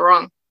I'm not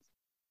wrong.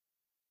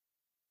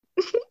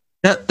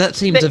 That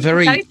seems They a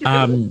very decided to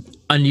do it.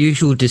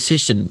 unusual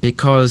decision,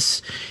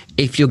 because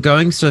if you're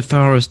going so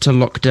far as to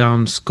lock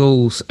down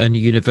schools and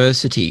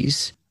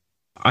universities,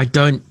 I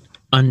don't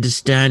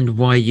understand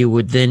why you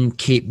would then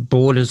keep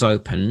borders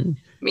open,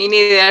 Me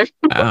neither.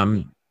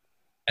 um,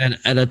 and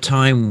at a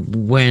time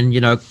when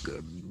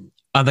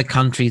other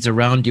countries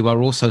around you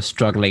are also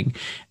struggling,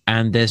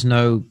 and there's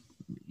no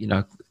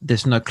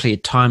clear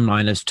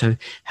timeline as to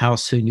how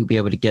soon you'll be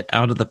able to get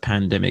out of the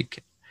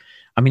pandemic.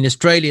 I mean,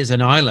 Australia is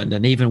an island,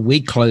 and even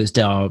we closed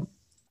our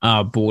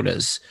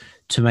borders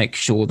to make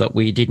sure that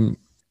we didn't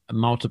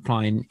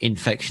multiply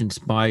infections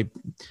by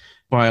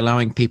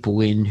allowing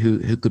people in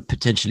who could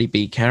potentially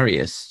be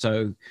carriers.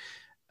 So,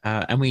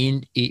 and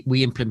we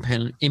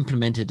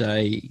implemented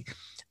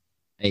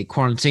a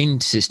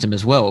quarantine system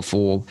as well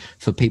for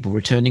people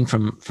returning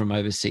from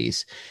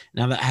overseas.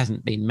 Now that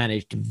hasn't been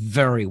managed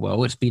very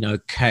well. It's been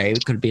okay.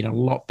 It could have been a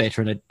lot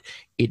better, and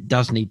it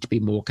does need to be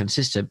more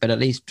consistent. But at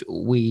least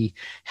we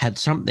had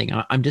something.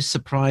 I'm just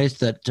surprised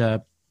that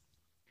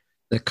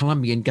the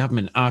Colombian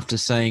government, after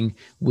saying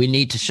we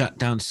need to shut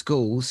down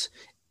schools,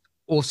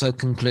 also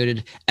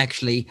concluded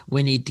actually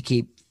we need to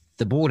keep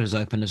the borders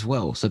open as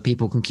well, so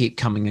people can keep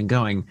coming and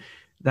going.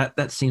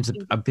 That seems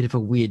a bit of a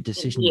weird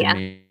decision to Yeah,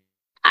 me.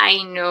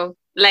 I know.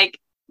 Like,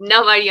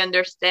 nobody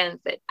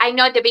understands it. I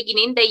know at the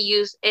beginning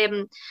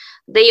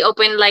they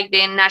opened like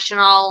the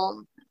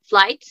national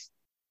flights,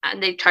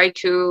 and they try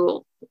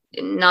to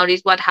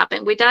notice what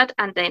happened with that,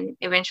 and then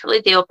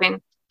eventually they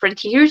open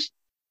frontiers.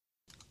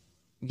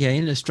 Yeah,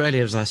 in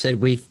Australia, as I said,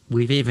 we've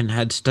even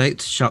had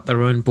states shut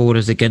their own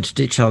borders against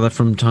each other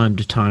from time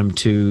to time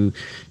to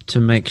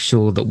make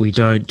sure that we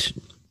don't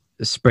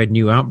spread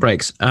new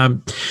outbreaks.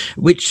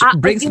 Which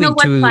brings You me know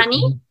what's to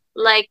funny?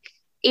 Like,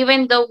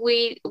 even though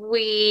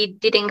we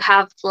didn't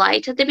have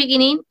flights at the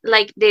beginning,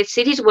 like the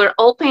cities were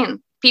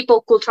open.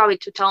 People could travel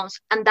to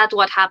towns, and that's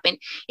what happened.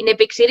 In a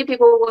big city,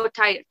 people were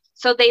tired,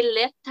 so they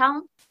left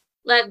town,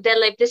 like they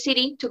left the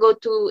city to go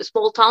to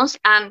small towns,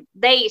 and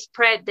they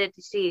spread the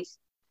disease.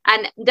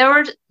 And there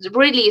were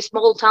really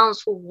small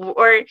towns who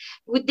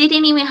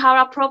didn't even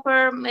have a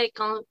proper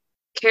medical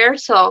care,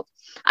 so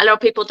a lot of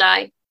people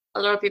died.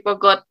 A lot of people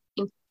got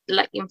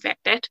like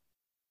infected.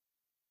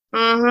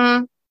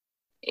 Mm-hmm.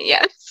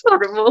 Yeah, it's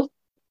horrible.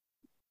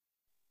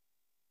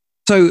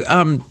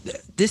 so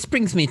this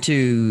brings me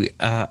to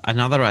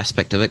another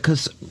aspect of it,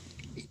 because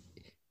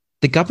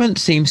the government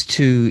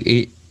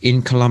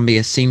in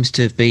Colombia seems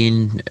to have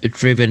been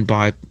driven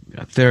by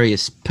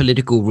various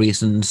political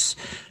reasons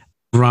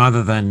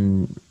rather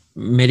than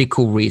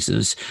medical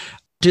reasons.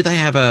 Do they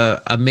have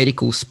a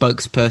medical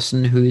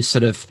spokesperson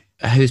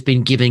who's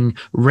been giving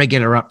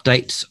regular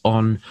updates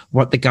on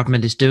what the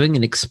government is doing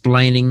and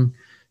explaining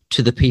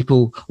to the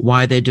people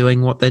why they're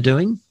doing what they're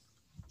doing?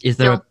 Is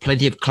there No.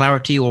 plenty of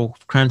clarity or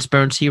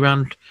transparency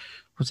around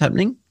what's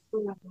happening?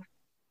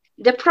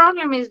 The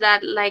problem is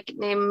that like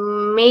the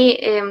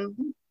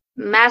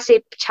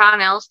massive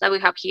channels that we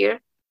have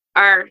here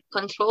are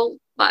controlled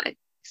by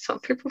some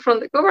people from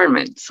the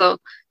government. So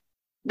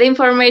the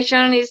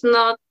information is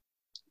not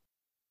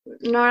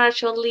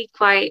actually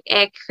quite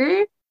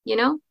accurate, you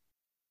know?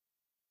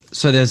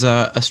 So there's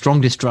a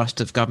strong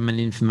distrust of government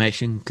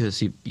information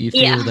because you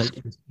feel Yeah. that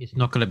it's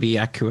not going to be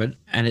accurate,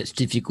 and it's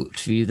difficult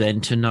for you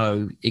then to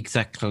know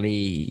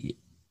exactly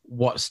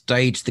what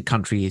stage the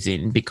country is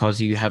in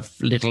because you have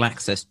little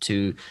access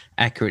to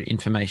accurate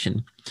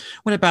information.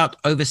 What about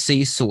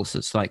overseas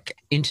sources like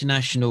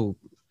internationally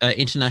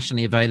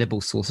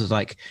available sources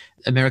like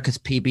America's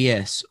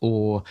PBS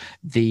or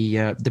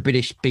the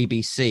British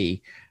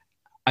BBC?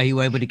 Are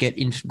you able to get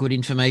good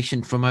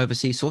information from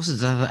overseas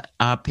sources?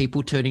 Are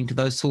people turning to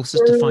those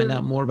sources to find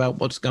out Mm, more about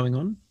what's going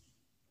on?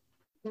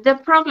 the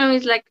problem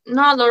is like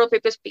not a lot of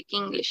people speak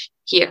English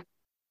here.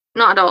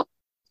 Not at all.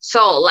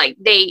 So like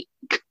they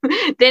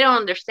don't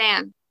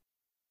understand.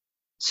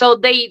 So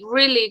they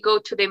really go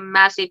to the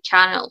massive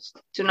channels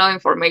to know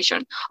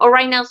information. Or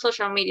right now,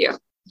 social media.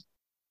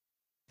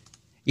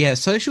 Yeah,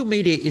 social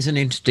media is an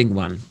interesting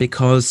one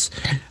because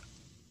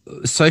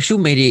social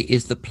media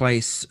is the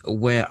place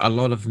where a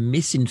lot of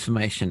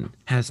misinformation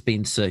has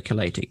been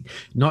circulating,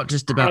 not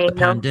just about I the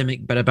know.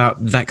 pandemic, but about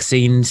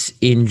vaccines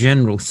in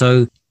general.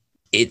 So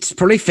it's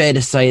probably fair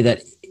to say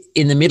that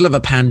in the middle of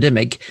a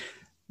pandemic,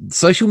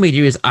 social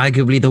media is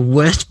arguably the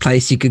worst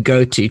place you could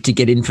go to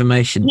get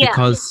information Yeah,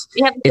 because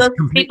yeah, it's because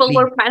people completely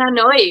were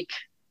paranoid.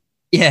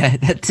 yeah,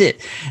 that's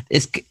it.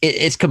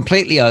 It's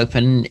completely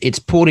open. It's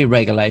poorly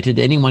regulated.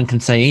 Anyone can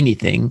say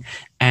anything,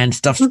 and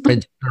stuff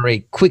spreads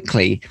very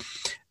quickly.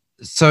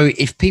 So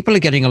if people are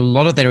getting a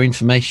lot of their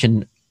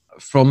information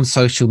from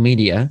social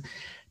media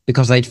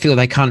because they feel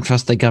they can't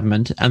trust their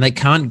government and they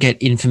can't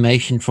get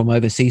information from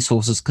overseas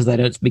sources because they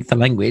don't speak the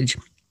language,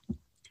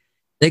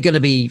 they're going to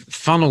be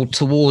funneled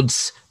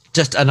towards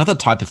just another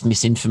type of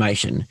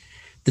misinformation,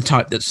 the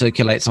type that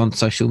circulates on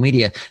social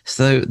media.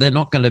 So they're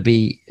not going to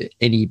be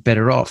any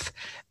better off.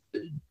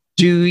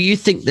 Do you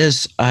think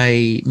there's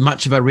a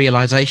much of a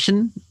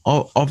realization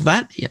of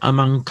that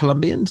among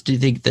Colombians? Do you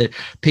think that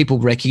people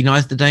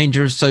recognize the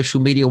danger of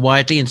social media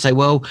widely and say,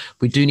 well,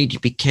 we do need to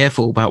be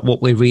careful about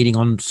what we're reading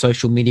on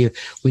social media.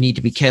 We need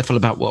to be careful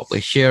about what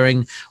we're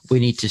sharing. We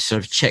need to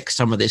sort of check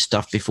some of this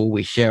stuff before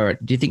we share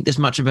it. Do you think there's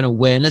much of an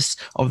awareness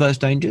of those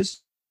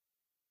dangers?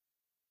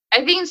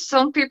 I think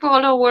some people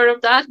are aware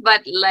of that,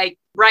 but like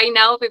right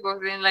now, people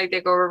think like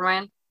the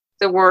government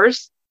the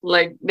worst.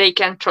 Like they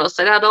can't trust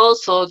it at all,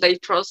 so they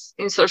trust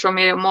in social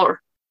media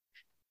more,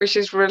 which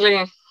is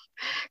really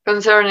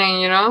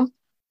concerning, you know.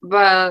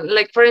 But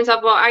like for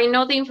example, I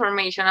know the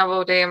information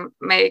about the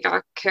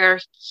medical care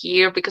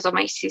here because of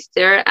my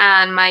sister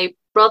and my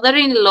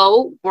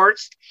brother-in-law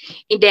works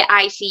in the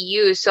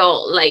ICU, so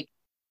like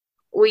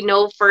we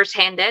know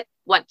firsthand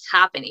what's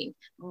happening,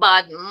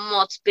 but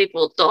most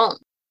people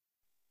don't.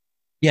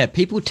 Yeah,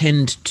 people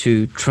tend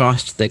to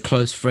trust their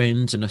close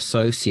friends and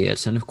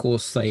associates, and of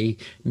course, they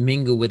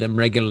mingle with them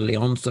regularly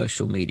on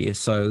social media.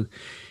 So,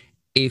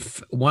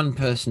 if one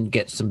person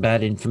gets some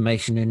bad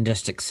information and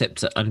just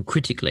accepts it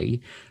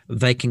uncritically,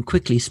 they can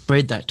quickly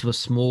spread that to a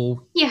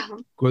small Yeah,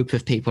 group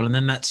of people, and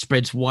then that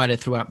spreads wider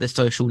throughout their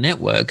social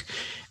network.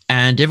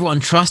 And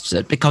everyone trusts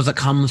it because it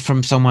comes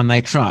from someone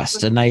they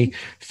trust, and they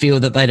feel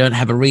that they don't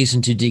have a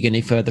reason to dig any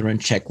further and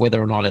check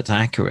whether or not it's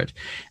accurate.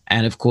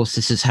 And of course,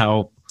 this is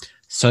how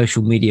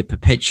social media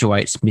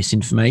perpetuates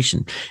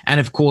misinformation. And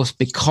of course,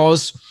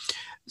 because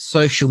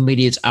social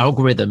media's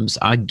algorithms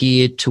are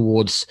geared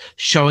towards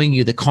showing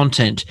you the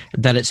content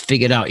that it's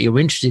figured out you're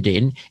interested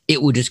in,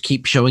 it will just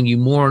keep showing you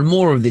more and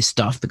more of this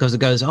stuff because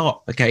it goes,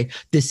 oh, okay,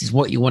 this is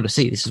what you want to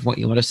see. This is what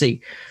you want to see.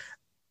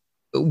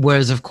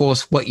 Whereas, of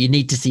course, what you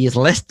need to see is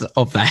less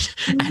of that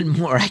and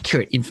more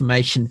accurate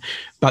information.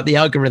 But the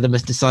algorithm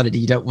has decided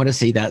you don't want to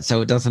see that,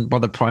 so it doesn't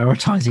bother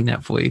prioritizing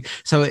that for you.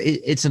 So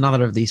it's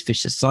another of these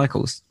vicious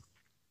cycles.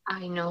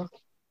 I know.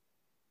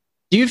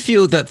 Do you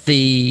feel that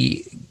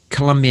the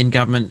Colombian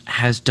government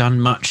has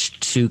done much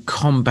to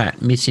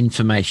combat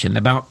misinformation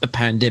about the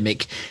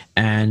pandemic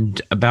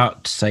and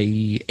about,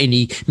 say,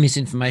 any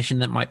misinformation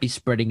that might be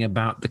spreading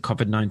about the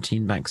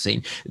COVID-19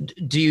 vaccine?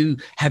 Do you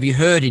have you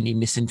heard any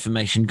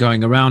misinformation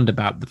going around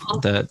about Oh,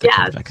 the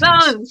yeah, COVID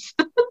vaccines?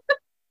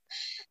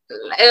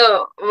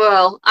 tons.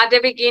 Well, at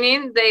the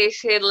beginning, they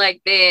said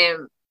like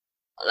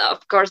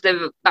of course,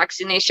 the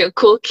vaccination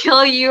could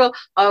kill you,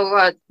 or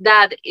what,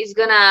 that is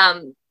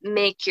gonna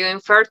make you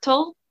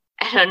infertile.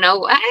 I don't know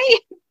why.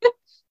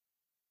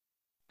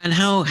 And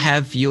how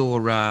have your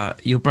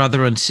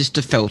brother and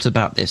sister felt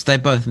about this? They're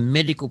both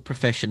medical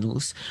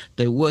professionals.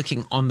 They're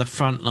working on the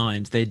front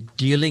lines. They're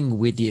dealing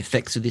with the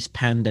effects of this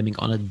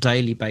pandemic on a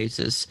daily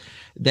basis.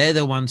 They're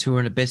the ones who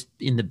are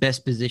in the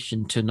best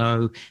position to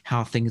know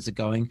how things are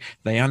going.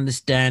 They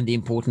understand the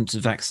importance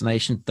of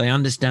vaccination. They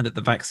understand that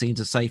the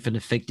vaccines are safe and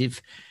effective.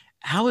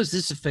 How is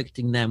this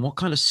affecting them? What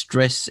kind of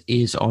stress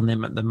is on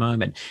them at the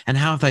moment? And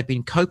how have they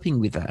been coping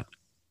with that?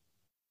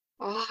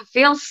 Oh, I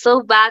feel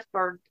so bad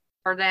for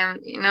them,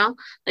 you know.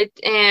 Like,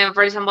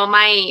 for example,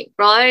 my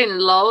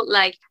brother-in-law,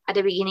 like at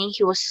the beginning,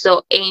 he was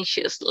so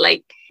anxious.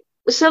 Like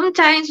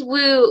sometimes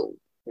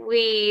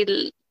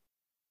we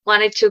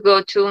wanted to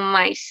go to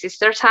my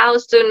sister's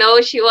house to know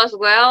she was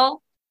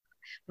well,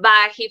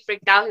 but he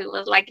freaked out. He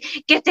was like,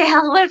 "Get the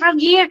hell away from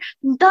here!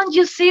 Don't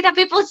you see that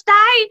people's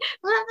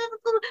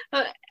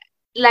dying?"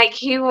 Like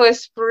he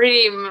was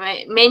pretty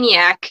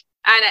maniac,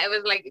 and I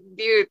was like,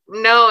 "Dude,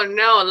 no,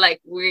 no!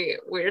 Like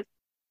we're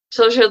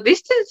social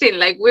distancing.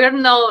 Like we're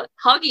not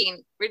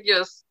hugging. We're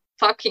just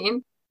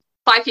talking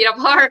 5 feet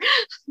apart."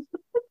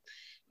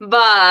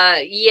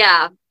 But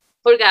yeah,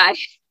 poor guy.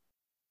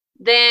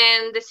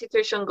 Then the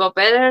situation got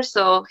better,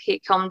 so he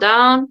calmed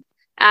down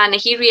and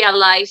he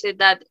realized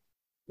that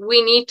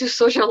we need to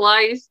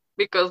socialize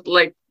because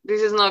like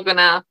this is not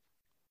gonna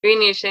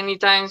finish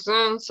anytime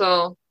soon.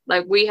 So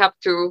like we have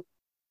to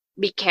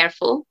be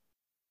careful.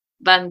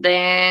 But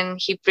then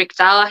he freaks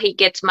out. He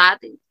gets mad.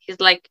 He's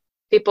like,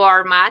 people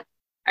are mad,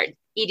 are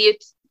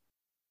idiots.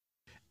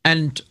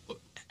 And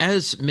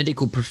as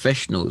medical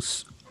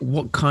professionals,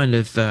 what kind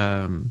of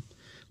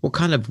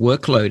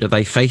workload are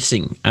they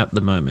facing at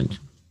the moment?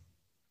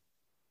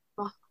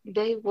 Oh,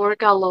 they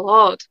work a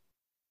lot.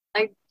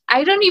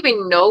 I don't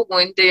even know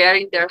when they are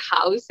in their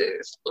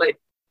houses. Like,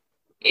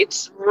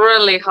 it's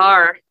really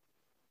hard.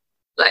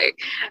 Like,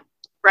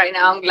 right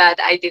now, I'm glad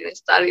I didn't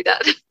study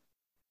that.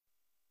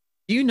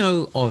 Do you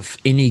know of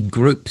any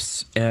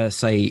groups,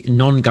 say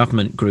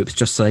non-government groups,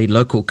 just say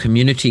local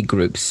community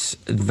groups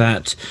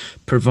that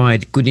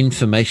provide good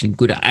information,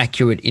 good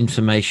accurate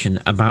information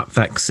about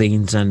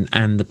vaccines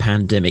and the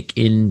pandemic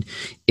in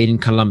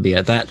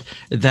Colombia that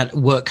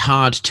work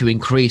hard to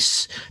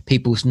increase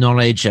people's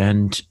knowledge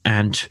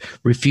and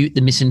refute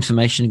the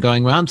misinformation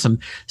going around? Some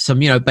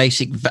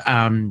basic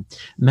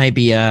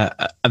maybe a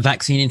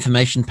vaccine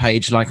information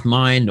page like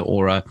mine,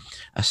 or a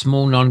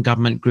small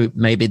non-government group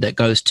maybe that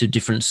goes to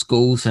different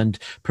schools and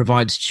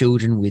provides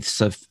children with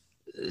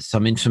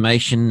some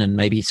information and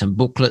maybe some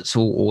booklets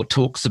or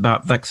talks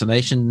about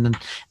vaccination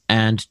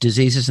and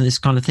diseases and this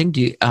kind of thing.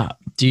 Do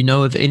you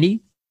know of any?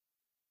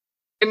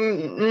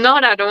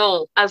 Not at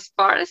all, as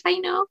far as I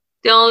know.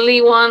 The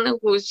only one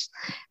who's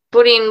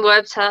putting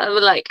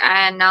website like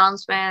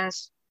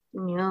announcements,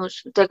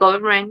 news, the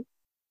government.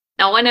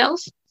 No one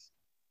else.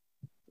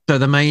 So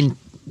the main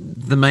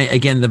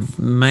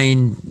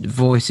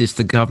voice is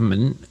the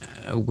government,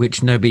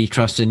 which nobody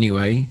trusts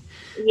anyway.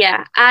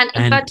 Yeah, and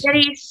but And there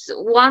is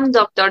one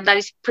doctor that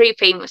is pretty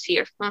famous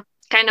here,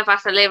 kind of a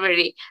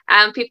celebrity,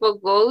 and people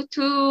go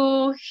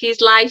to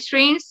his live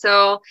stream,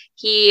 so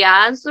he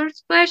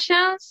answers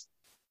questions.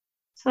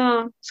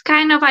 So it's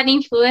kind of an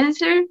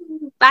influencer,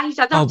 but he's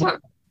a oh, doctor.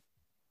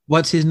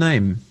 what's his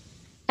name?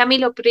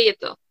 Camilo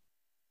Prieto.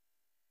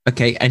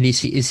 Okay, and is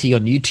he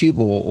on YouTube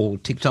or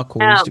TikTok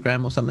or Um,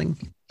 Instagram or something?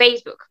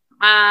 Facebook.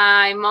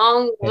 My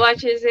mom Facebook.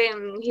 watches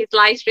his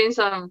live streams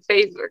on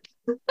Facebook.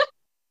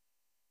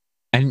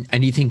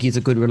 And you think he's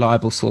a good,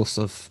 reliable source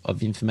of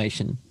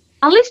information?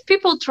 At least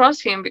people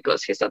trust him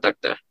because he's a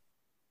doctor.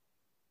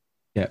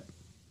 Yeah.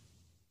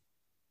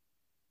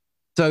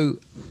 So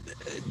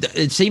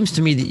it seems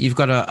to me that you've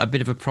got a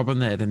bit of a problem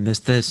there. Then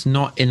there's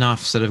not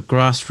enough sort of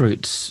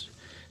grassroots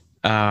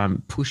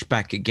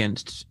pushback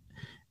against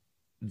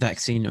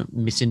vaccine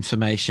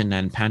misinformation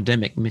and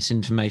pandemic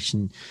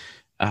misinformation.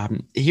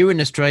 Here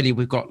in Australia,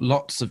 we've got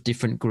lots of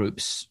different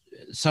groups.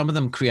 Some of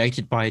them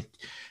created by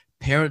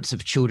parents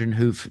of children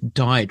who've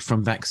died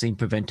from vaccine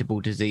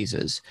preventable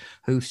diseases,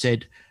 who've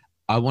said,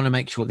 I want to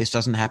make sure this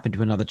doesn't happen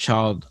to another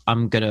child.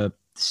 I'm going to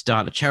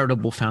start a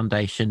charitable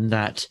foundation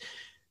that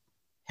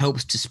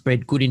helps to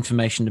spread good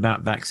information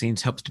about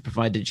vaccines, helps to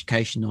provide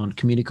education on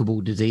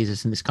communicable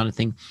diseases and this kind of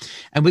thing.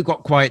 And we've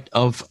got quite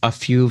a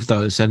few of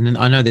those. And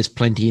I know there's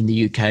plenty in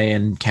the UK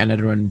and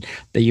Canada and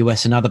the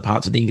US and other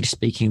parts of the English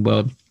speaking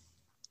world.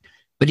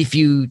 But if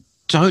you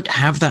don't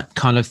have that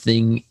kind of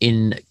thing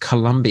in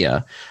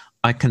Colombia,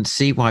 I can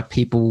see why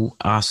people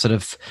are sort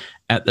of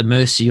at the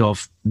mercy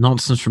of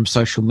nonsense from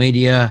social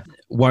media,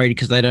 worried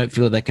because they don't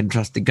feel they can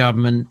trust the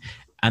government,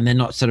 and they're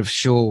not sort of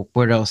sure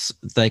where else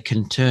they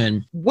can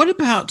turn. What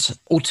about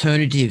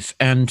alternative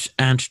and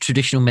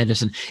traditional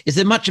medicine? Is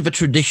there much of a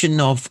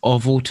tradition of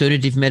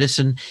alternative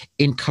medicine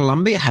in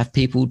Colombia? Have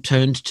people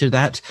turned to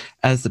that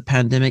as the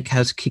pandemic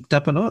has kicked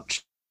up a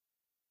notch?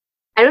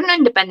 I don't know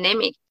in the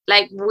pandemic.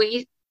 Like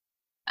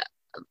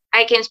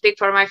I can speak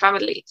for my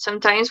family.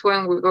 Sometimes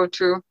when we go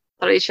to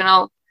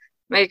traditional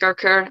medical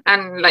care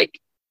and like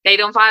they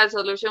don't find a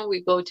solution,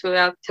 we go to the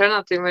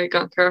alternative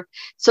medical care.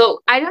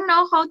 So I don't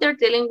know how they're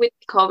dealing with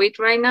COVID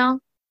right now.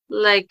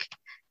 Like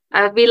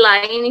I'd be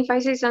lying if I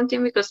say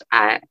something because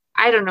I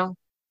don't know.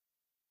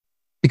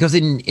 Because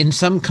in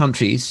some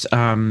countries,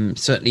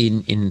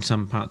 certainly in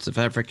some parts of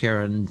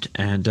Africa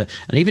and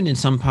even in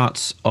some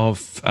parts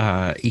of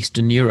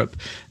Eastern Europe,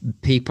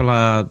 people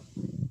are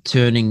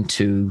turning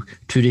to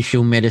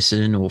traditional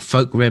medicine or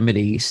folk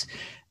remedies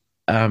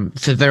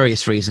for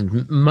various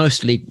reasons.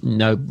 Mostly,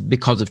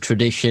 because of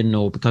tradition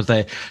or because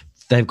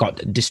they've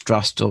got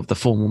distrust of the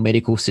formal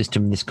medical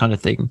system, this kind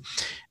of thing.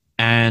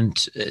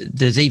 And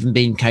there's even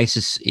been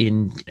cases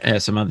in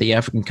some of the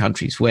African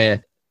countries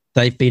where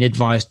they've been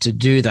advised to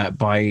do that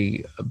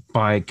by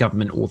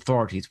government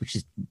authorities, which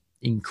is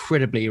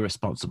incredibly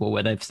irresponsible,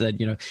 where they've said,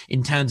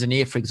 in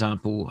Tanzania, for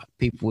example,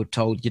 people were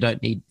told you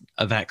don't need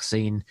a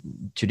vaccine.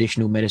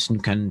 Traditional medicine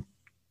can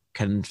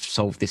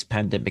solve this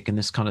pandemic and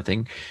this kind of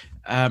thing.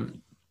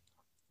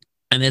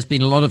 And there's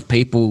been a lot of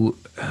people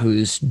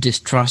whose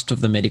distrust of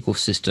the medical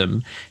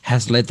system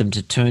has led them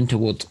to turn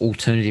towards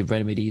alternative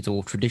remedies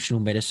or traditional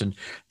medicine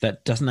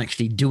that doesn't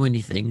actually do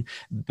anything,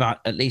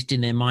 but at least in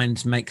their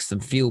minds makes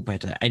them feel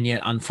better. And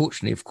yet,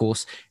 unfortunately, of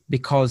course,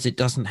 because it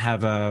doesn't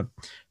have a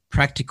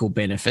practical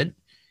benefit,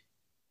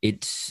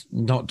 it's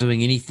not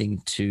doing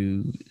anything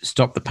to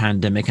stop the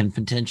pandemic and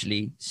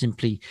potentially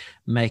simply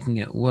making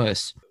it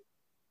worse.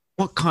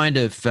 What kind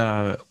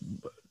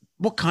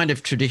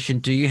of tradition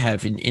do you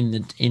have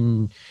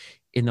in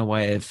the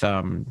way of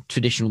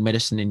traditional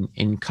medicine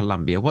in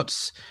Colombia?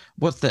 What's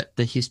the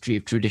history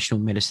of traditional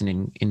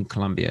medicine in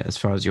Colombia as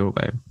far as you're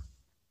aware?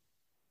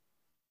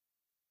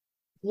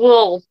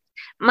 Well,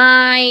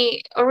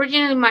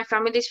 originally my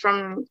family is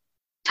from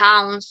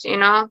towns,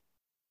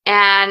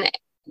 and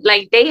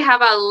Like they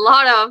have a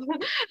lot of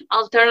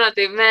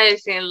alternative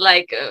medicine.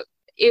 Like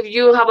if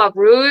you have a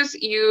bruise,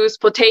 use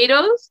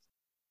potatoes.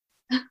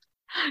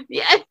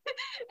 Yeah,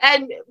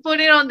 and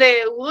put it on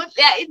the wood.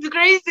 Yeah, it's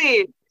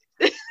crazy.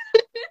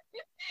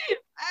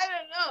 I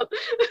don't know.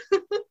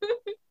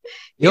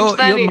 It's Your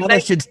funny. mother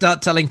Like, should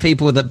start telling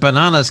people that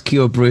bananas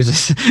cure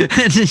bruises.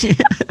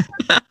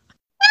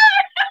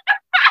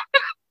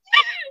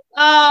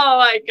 oh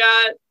my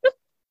god.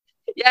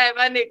 Yeah,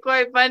 funny,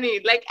 quite funny.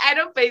 Like I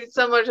don't pay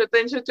so much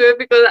attention to it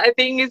because I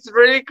think it's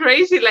really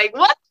crazy. Like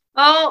what?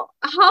 Oh,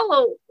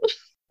 how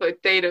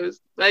potatoes?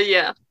 But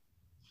yeah.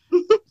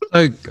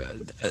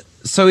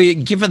 So,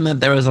 given that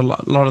there is a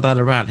lot of that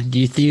around, do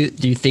you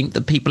think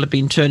that people have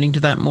been turning to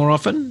that more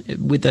often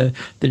with the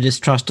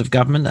distrust of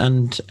government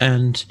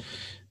and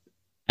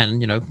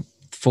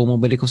formal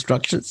medical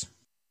structures,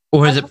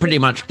 or is it pretty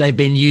much they've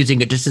been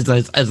using it just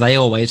as they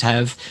always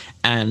have,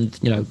 and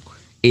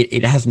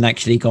it hasn't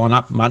actually gone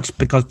up much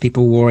because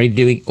people were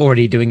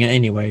already doing it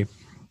anyway?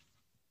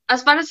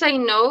 As far as I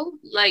know,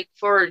 like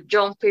for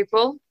young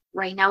people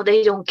right now,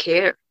 they don't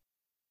care.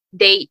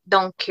 They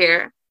don't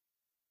care.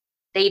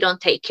 They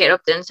don't take care of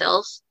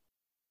themselves.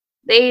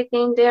 They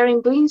think they're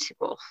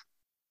invincible.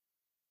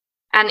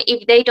 And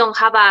if they don't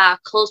have a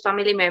close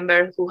family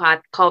member who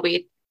had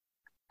COVID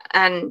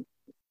and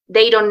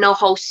they don't know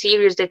how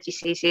serious the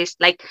disease is,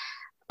 like,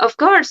 of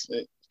course,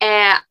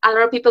 a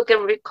lot of people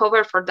can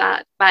recover for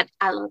that, but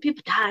a lot of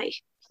people die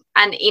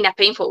and in a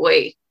painful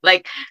way.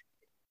 Like,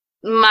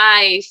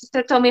 my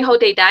sister told me how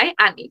they die,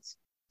 and it's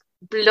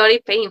bloody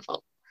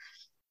painful.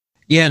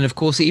 Yeah, and of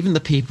course, even the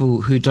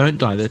people who don't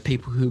die, the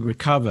people who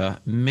recover,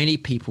 many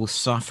people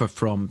suffer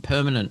from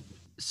permanent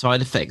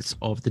side effects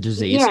of the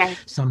disease, Yeah,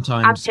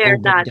 sometimes after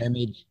organ that.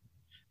 damage,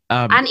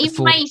 And even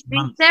for my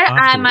months sister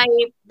and my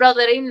afterwards.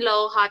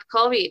 brother-in-law had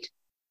COVID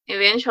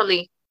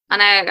eventually,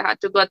 and I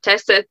had to go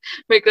tested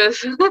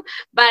because, but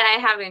I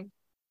haven't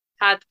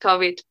had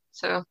COVID.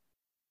 So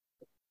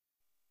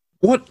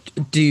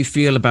What do you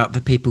feel about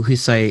the people who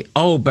say,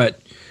 "Oh, but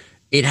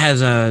it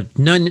has a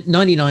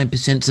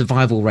 99%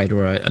 survival rate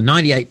or a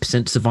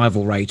 98%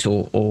 survival rate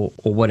or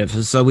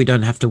whatever, so we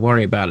don't have to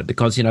worry about it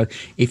because,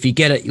 if you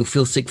get it, you'll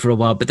feel sick for a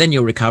while, but then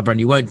you'll recover and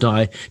you won't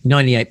die.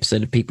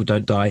 98% of people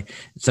don't die.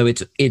 So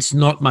it's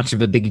not much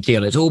of a big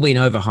deal. It's all been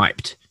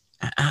overhyped."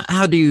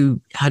 How do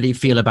you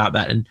feel about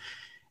that?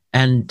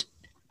 And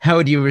how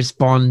would you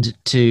respond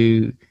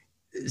to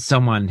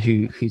someone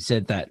who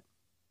said that?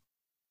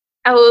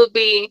 I will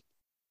be,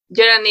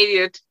 you're an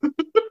idiot.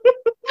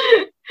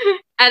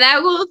 And I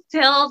will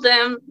tell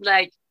them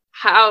like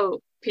how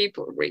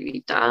people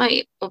really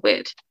die of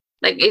it.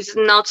 Like it's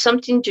not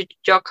something to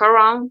joke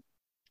around.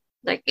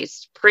 Like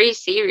it's pretty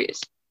serious.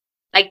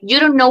 Like you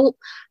don't know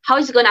how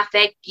it's gonna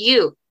affect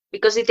you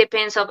because it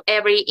depends of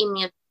every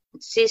immune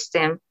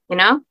system.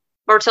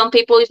 For some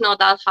people it's not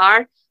that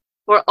hard.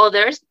 For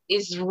others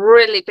it's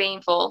really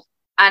painful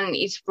and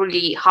it's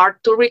really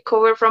hard to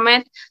recover from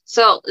it.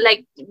 So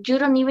like you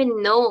don't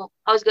even know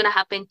how it's gonna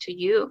happen to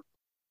you.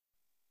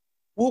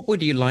 What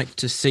would you like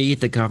to see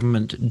the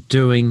government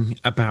doing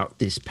about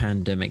this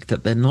pandemic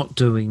that they're not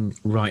doing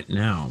right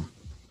now?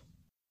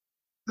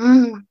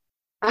 Mm,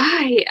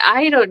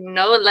 I don't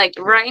know. Like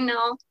right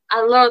now,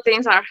 a lot of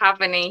things are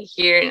happening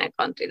here in the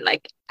country.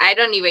 Like I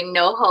don't even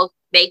know how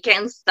they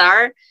can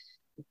start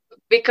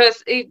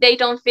because if they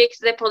don't fix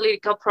the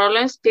political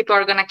problems, people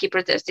are gonna keep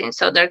protesting.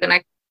 So they're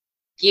gonna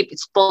keep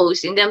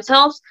exposing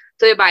themselves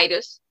to the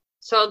virus.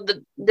 So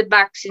the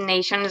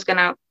vaccination is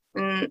gonna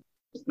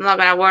not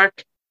gonna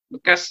work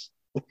because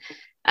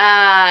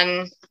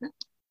um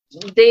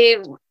they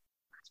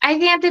I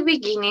think at the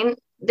beginning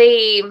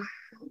they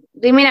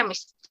made a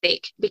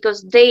mistake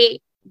because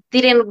they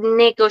didn't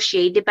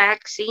negotiate the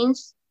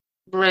vaccines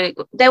really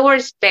good. They were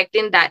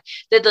expecting that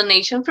the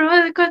donation from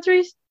other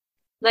countries,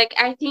 like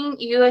I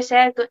think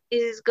USA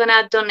is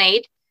gonna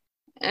donate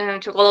to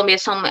Colombia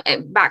some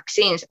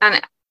vaccines,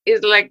 and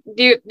it's like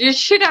you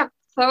should have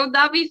thought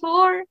that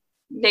before,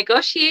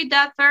 negotiate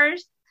that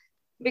first,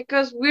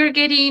 because we're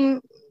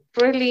getting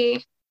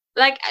really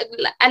like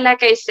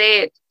like I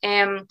said,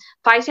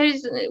 Pfizer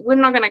is we're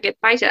not gonna get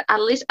Pfizer.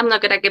 At least I'm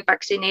not gonna get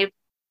vaccinated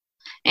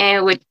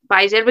with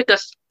Pfizer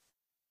because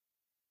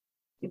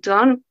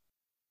done.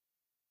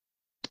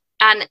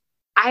 And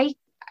I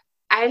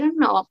I don't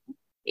know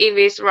if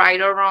it's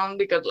right or wrong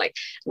because like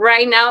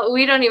right now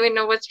we don't even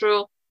know what's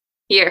true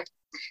here.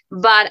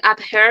 But I've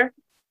heard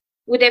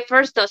with the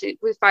first dose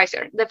with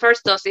Pfizer, the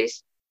first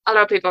doses, a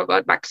lot of people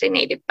got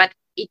vaccinated, but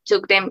it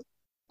took them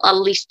at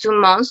least 2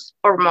 months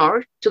or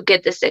more to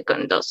get the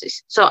second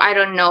doses. So I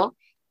don't know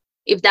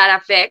if that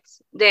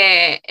affects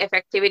the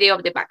effectivity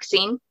of the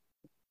vaccine.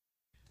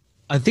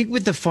 I think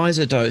with the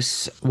Pfizer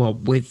dose, well,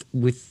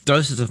 with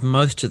doses of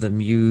most of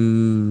them,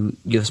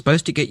 you're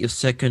supposed to get your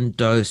second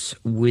dose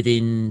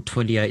within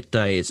 28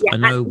 days. Yeah, I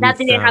and know that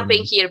with didn't happen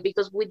here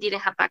because we didn't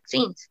have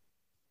vaccines.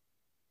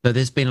 so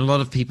there's been a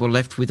lot of people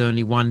left with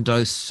only one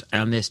dose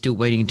and they're still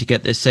waiting to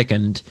get their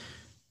second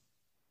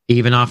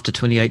even after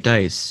 28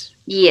 days.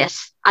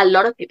 Yes, a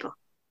lot of people.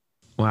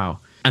 Wow.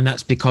 And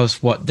that's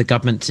because what the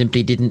government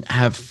simply didn't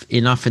have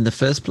enough in the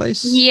first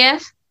place,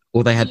 Yes,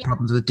 or they had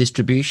problems with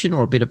distribution,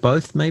 or a bit of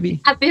both,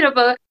 maybe. a bit of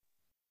a.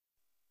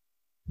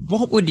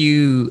 What would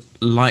you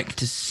like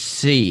to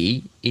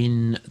see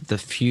in the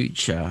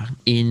future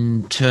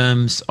in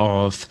terms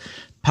of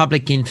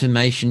public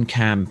information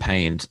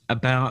campaigns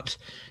about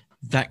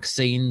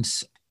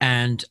vaccines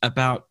and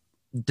about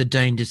the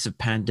dangers of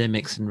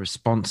pandemics and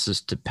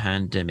responses to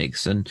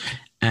pandemics,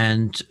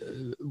 and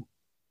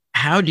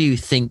how do you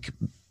think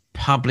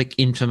public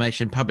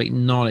information, public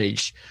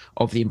knowledge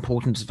of the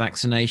importance of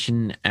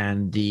vaccination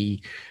and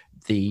the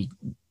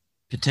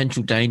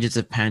potential dangers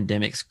of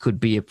pandemics could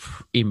be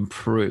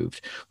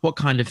improved? What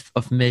kind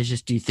of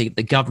measures do you think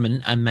the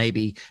government and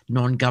maybe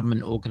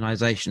non-government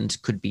organizations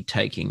could be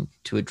taking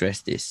to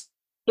address this?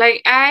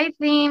 Like, I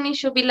think it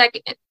should be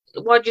like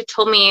what you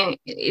told me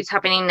is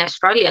happening in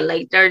Australia.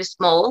 Like, there are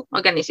small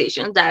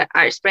organizations that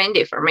are spreading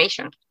the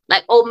information.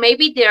 Like, oh,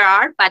 maybe there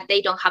are, but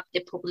they don't have the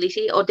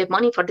publicity or the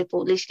money for the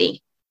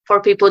publicity for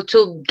people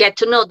to get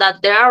to know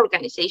that there are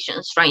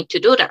organizations trying to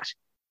do that.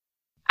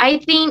 I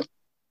think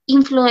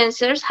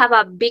influencers have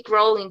a big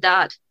role in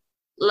that.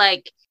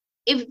 Like,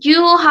 if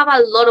you have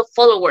a lot of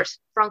followers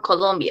from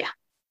Colombia,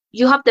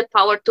 you have the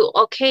power to,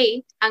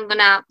 okay, I'm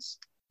gonna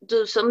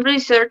do some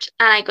research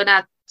and I'm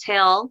gonna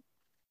tell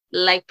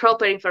like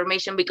proper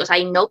information because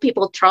I know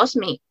people trust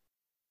me.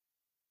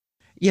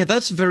 Yeah,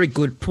 that's a very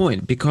good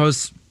point,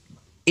 because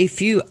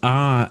if you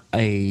are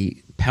a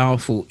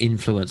powerful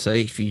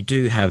influencer, if you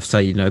do have,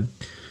 say,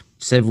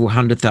 several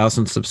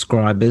 100,000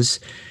 subscribers,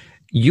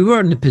 you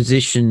are in a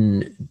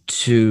position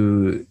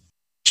to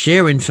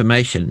share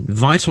information,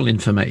 vital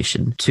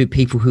information, to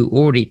people who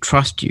already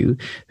trust you,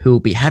 who will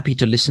be happy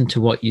to listen to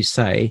what you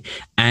say,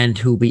 and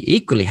who will be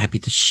equally happy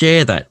to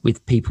share that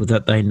with people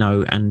that they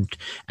know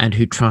and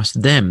who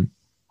trust them.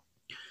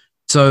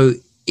 So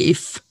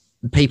if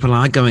people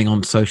are going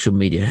on social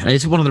media, and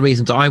it's one of the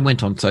reasons I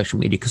went on social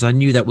media, because I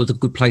knew that was a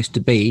good place to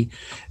be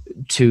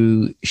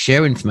to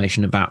share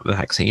information about the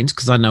vaccines,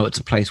 because I know it's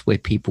a place where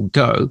people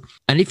go.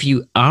 And if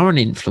you are an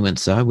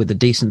influencer with a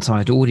decent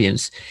sized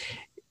audience,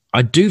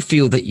 I do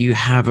feel that you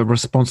have a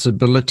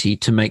responsibility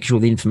to make sure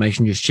the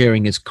information you're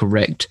sharing is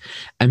correct,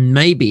 and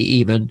maybe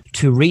even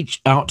to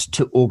reach out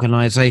to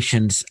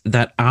organizations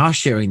that are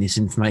sharing this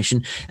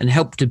information and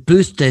help to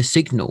boost their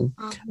signal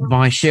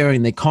by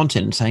sharing their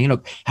content and saying,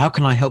 look, how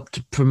can I help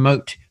to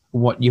promote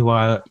what you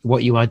are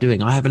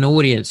doing? I have an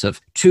audience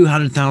of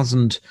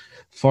 200,000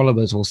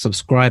 followers or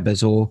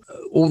subscribers, or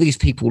all these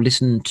people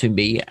listen to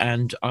me,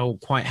 and I'll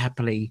quite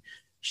happily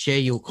share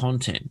your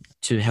content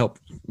to help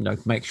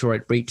make sure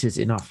it reaches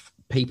enough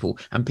people,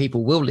 and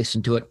people will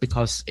listen to it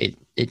because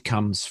it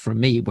comes from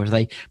me, where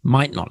they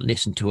might not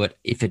listen to it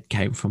if it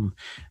came from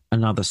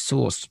another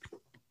source.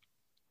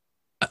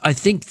 I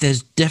think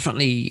there's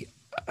definitely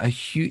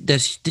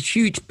there's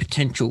huge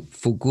potential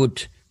for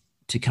good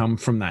to come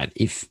from that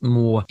if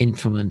more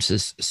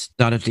influencers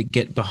started to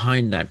get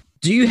behind that.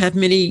 Do you have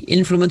many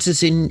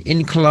influencers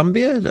in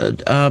Colombia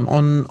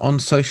on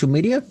social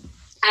media?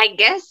 I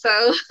guess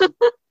so.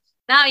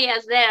 Now,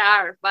 yes, there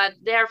are, but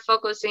they're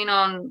focusing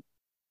on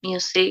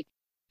music,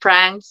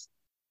 pranks.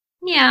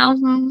 Yeah.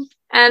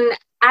 And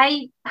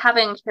I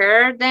haven't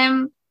heard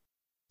them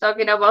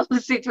talking about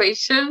the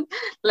situation,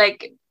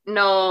 like,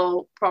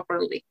 no,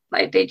 properly.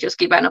 Like, they just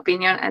give an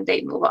opinion and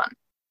they move on.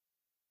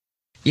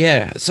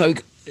 Yeah. So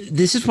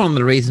this is one of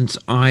the reasons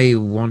I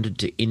wanted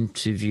to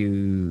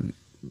interview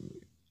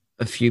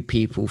a few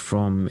people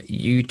from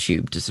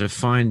YouTube to sort of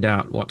find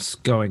out what's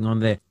going on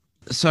there.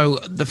 So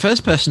the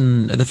first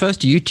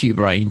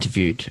YouTuber I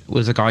interviewed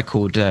was a guy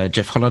called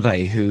Jeff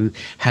Holiday, who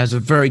has a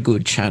very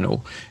good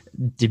channel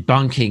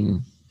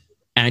debunking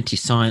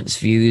anti-science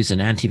views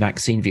and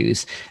anti-vaccine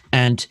views.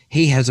 And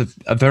he has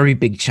a very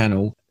big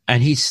channel,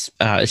 and he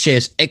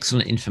shares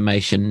excellent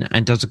information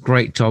and does a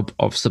great job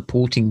of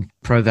supporting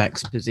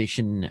pro-vax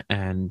position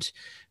and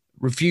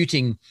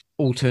refuting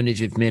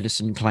alternative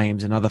medicine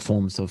claims and other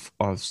forms of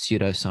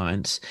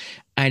pseudoscience.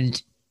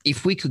 And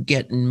if we could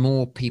get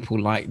more people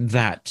like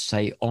that,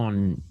 say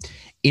on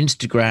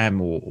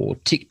Instagram or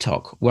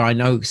TikTok, where I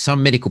know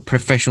some medical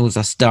professionals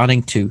are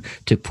starting to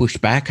push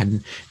back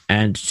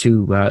and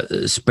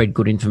to spread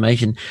good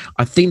information,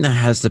 I think that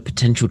has the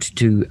potential to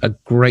do a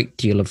great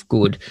deal of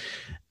good.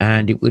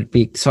 And it would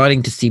be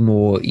exciting to see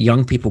more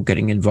young people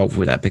getting involved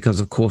with that, because,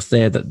 of course,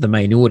 they're the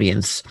main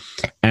audience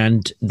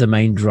and the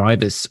main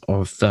drivers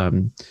of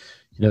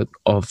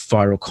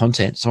viral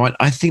content. So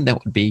I think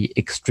that would be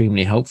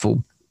extremely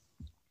helpful.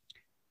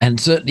 And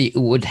certainly it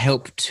would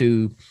help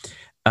to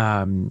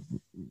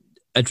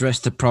address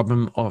the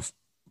problem of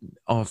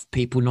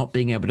people not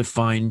being able to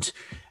find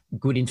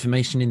good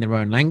information in their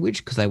own language,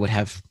 because they would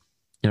have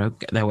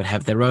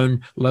their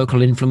own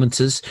local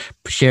influencers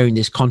sharing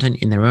this content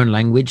in their own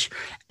language,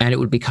 and it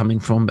would be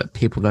coming from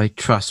people they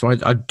trust. So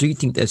I do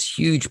think there's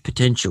huge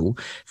potential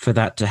for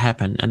that to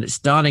happen, and it's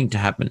starting to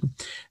happen.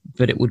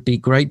 But it would be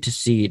great to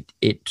see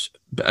it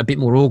a bit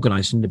more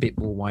organized and a bit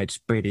more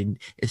widespread,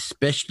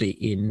 especially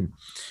in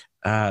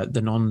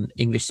the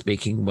non-English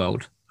speaking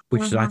world.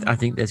 which Mm-hmm. I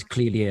think there's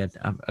clearly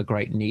a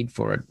great need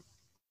for it.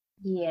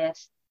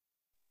 Yes.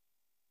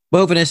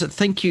 Well, Vanessa,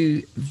 thank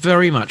you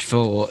very much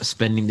for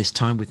spending this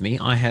time with me.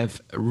 I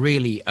have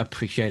really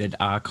appreciated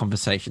our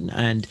conversation,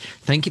 and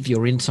thank you for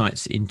your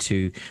insights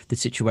into the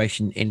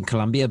situation in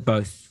Colombia,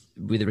 both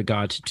with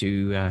regard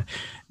to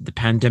the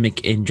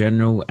pandemic in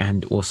general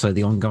and also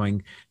the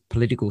ongoing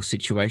political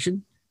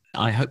situation.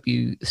 I hope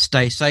you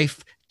stay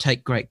safe,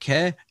 take great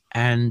care,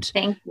 and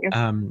Thank you.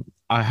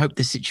 I hope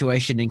the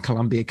situation in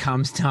Colombia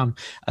calms down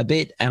a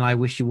bit. And I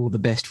wish you all the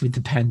best with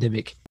the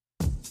pandemic.